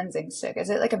like the cleansing stick. Is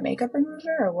it like a makeup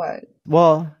remover or what?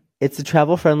 Well, it's a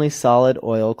travel-friendly solid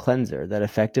oil cleanser that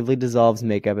effectively dissolves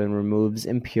makeup and removes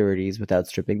impurities without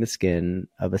stripping the skin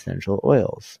of essential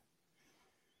oils.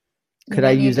 Could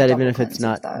I use that even if it's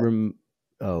not...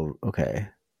 Oh, okay.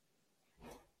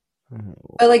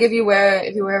 But like if you wear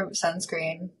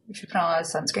sunscreen, if you put on a lot of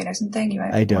sunscreen or something, you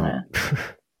might. I don't.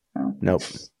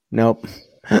 Nope.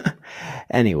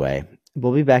 Anyway,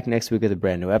 we'll be back next week with a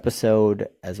brand new episode.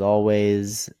 As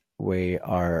always, we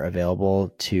are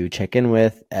available to check in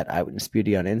with at Eyewitness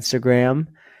Beauty on Instagram,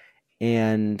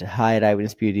 and hi at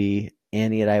Eyewitness Beauty,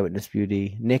 Annie at Eyewitness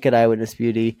Beauty, Nick at Eyewitness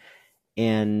Beauty,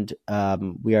 and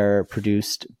we are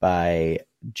produced by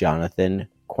Jonathan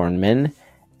Kornman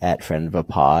at Friend of a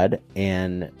Pod,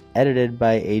 and edited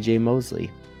by AJ Mosley.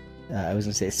 I was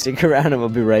going to say stick around and we'll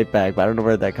be right back, but I don't know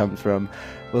where that comes from.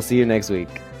 We'll see you next week.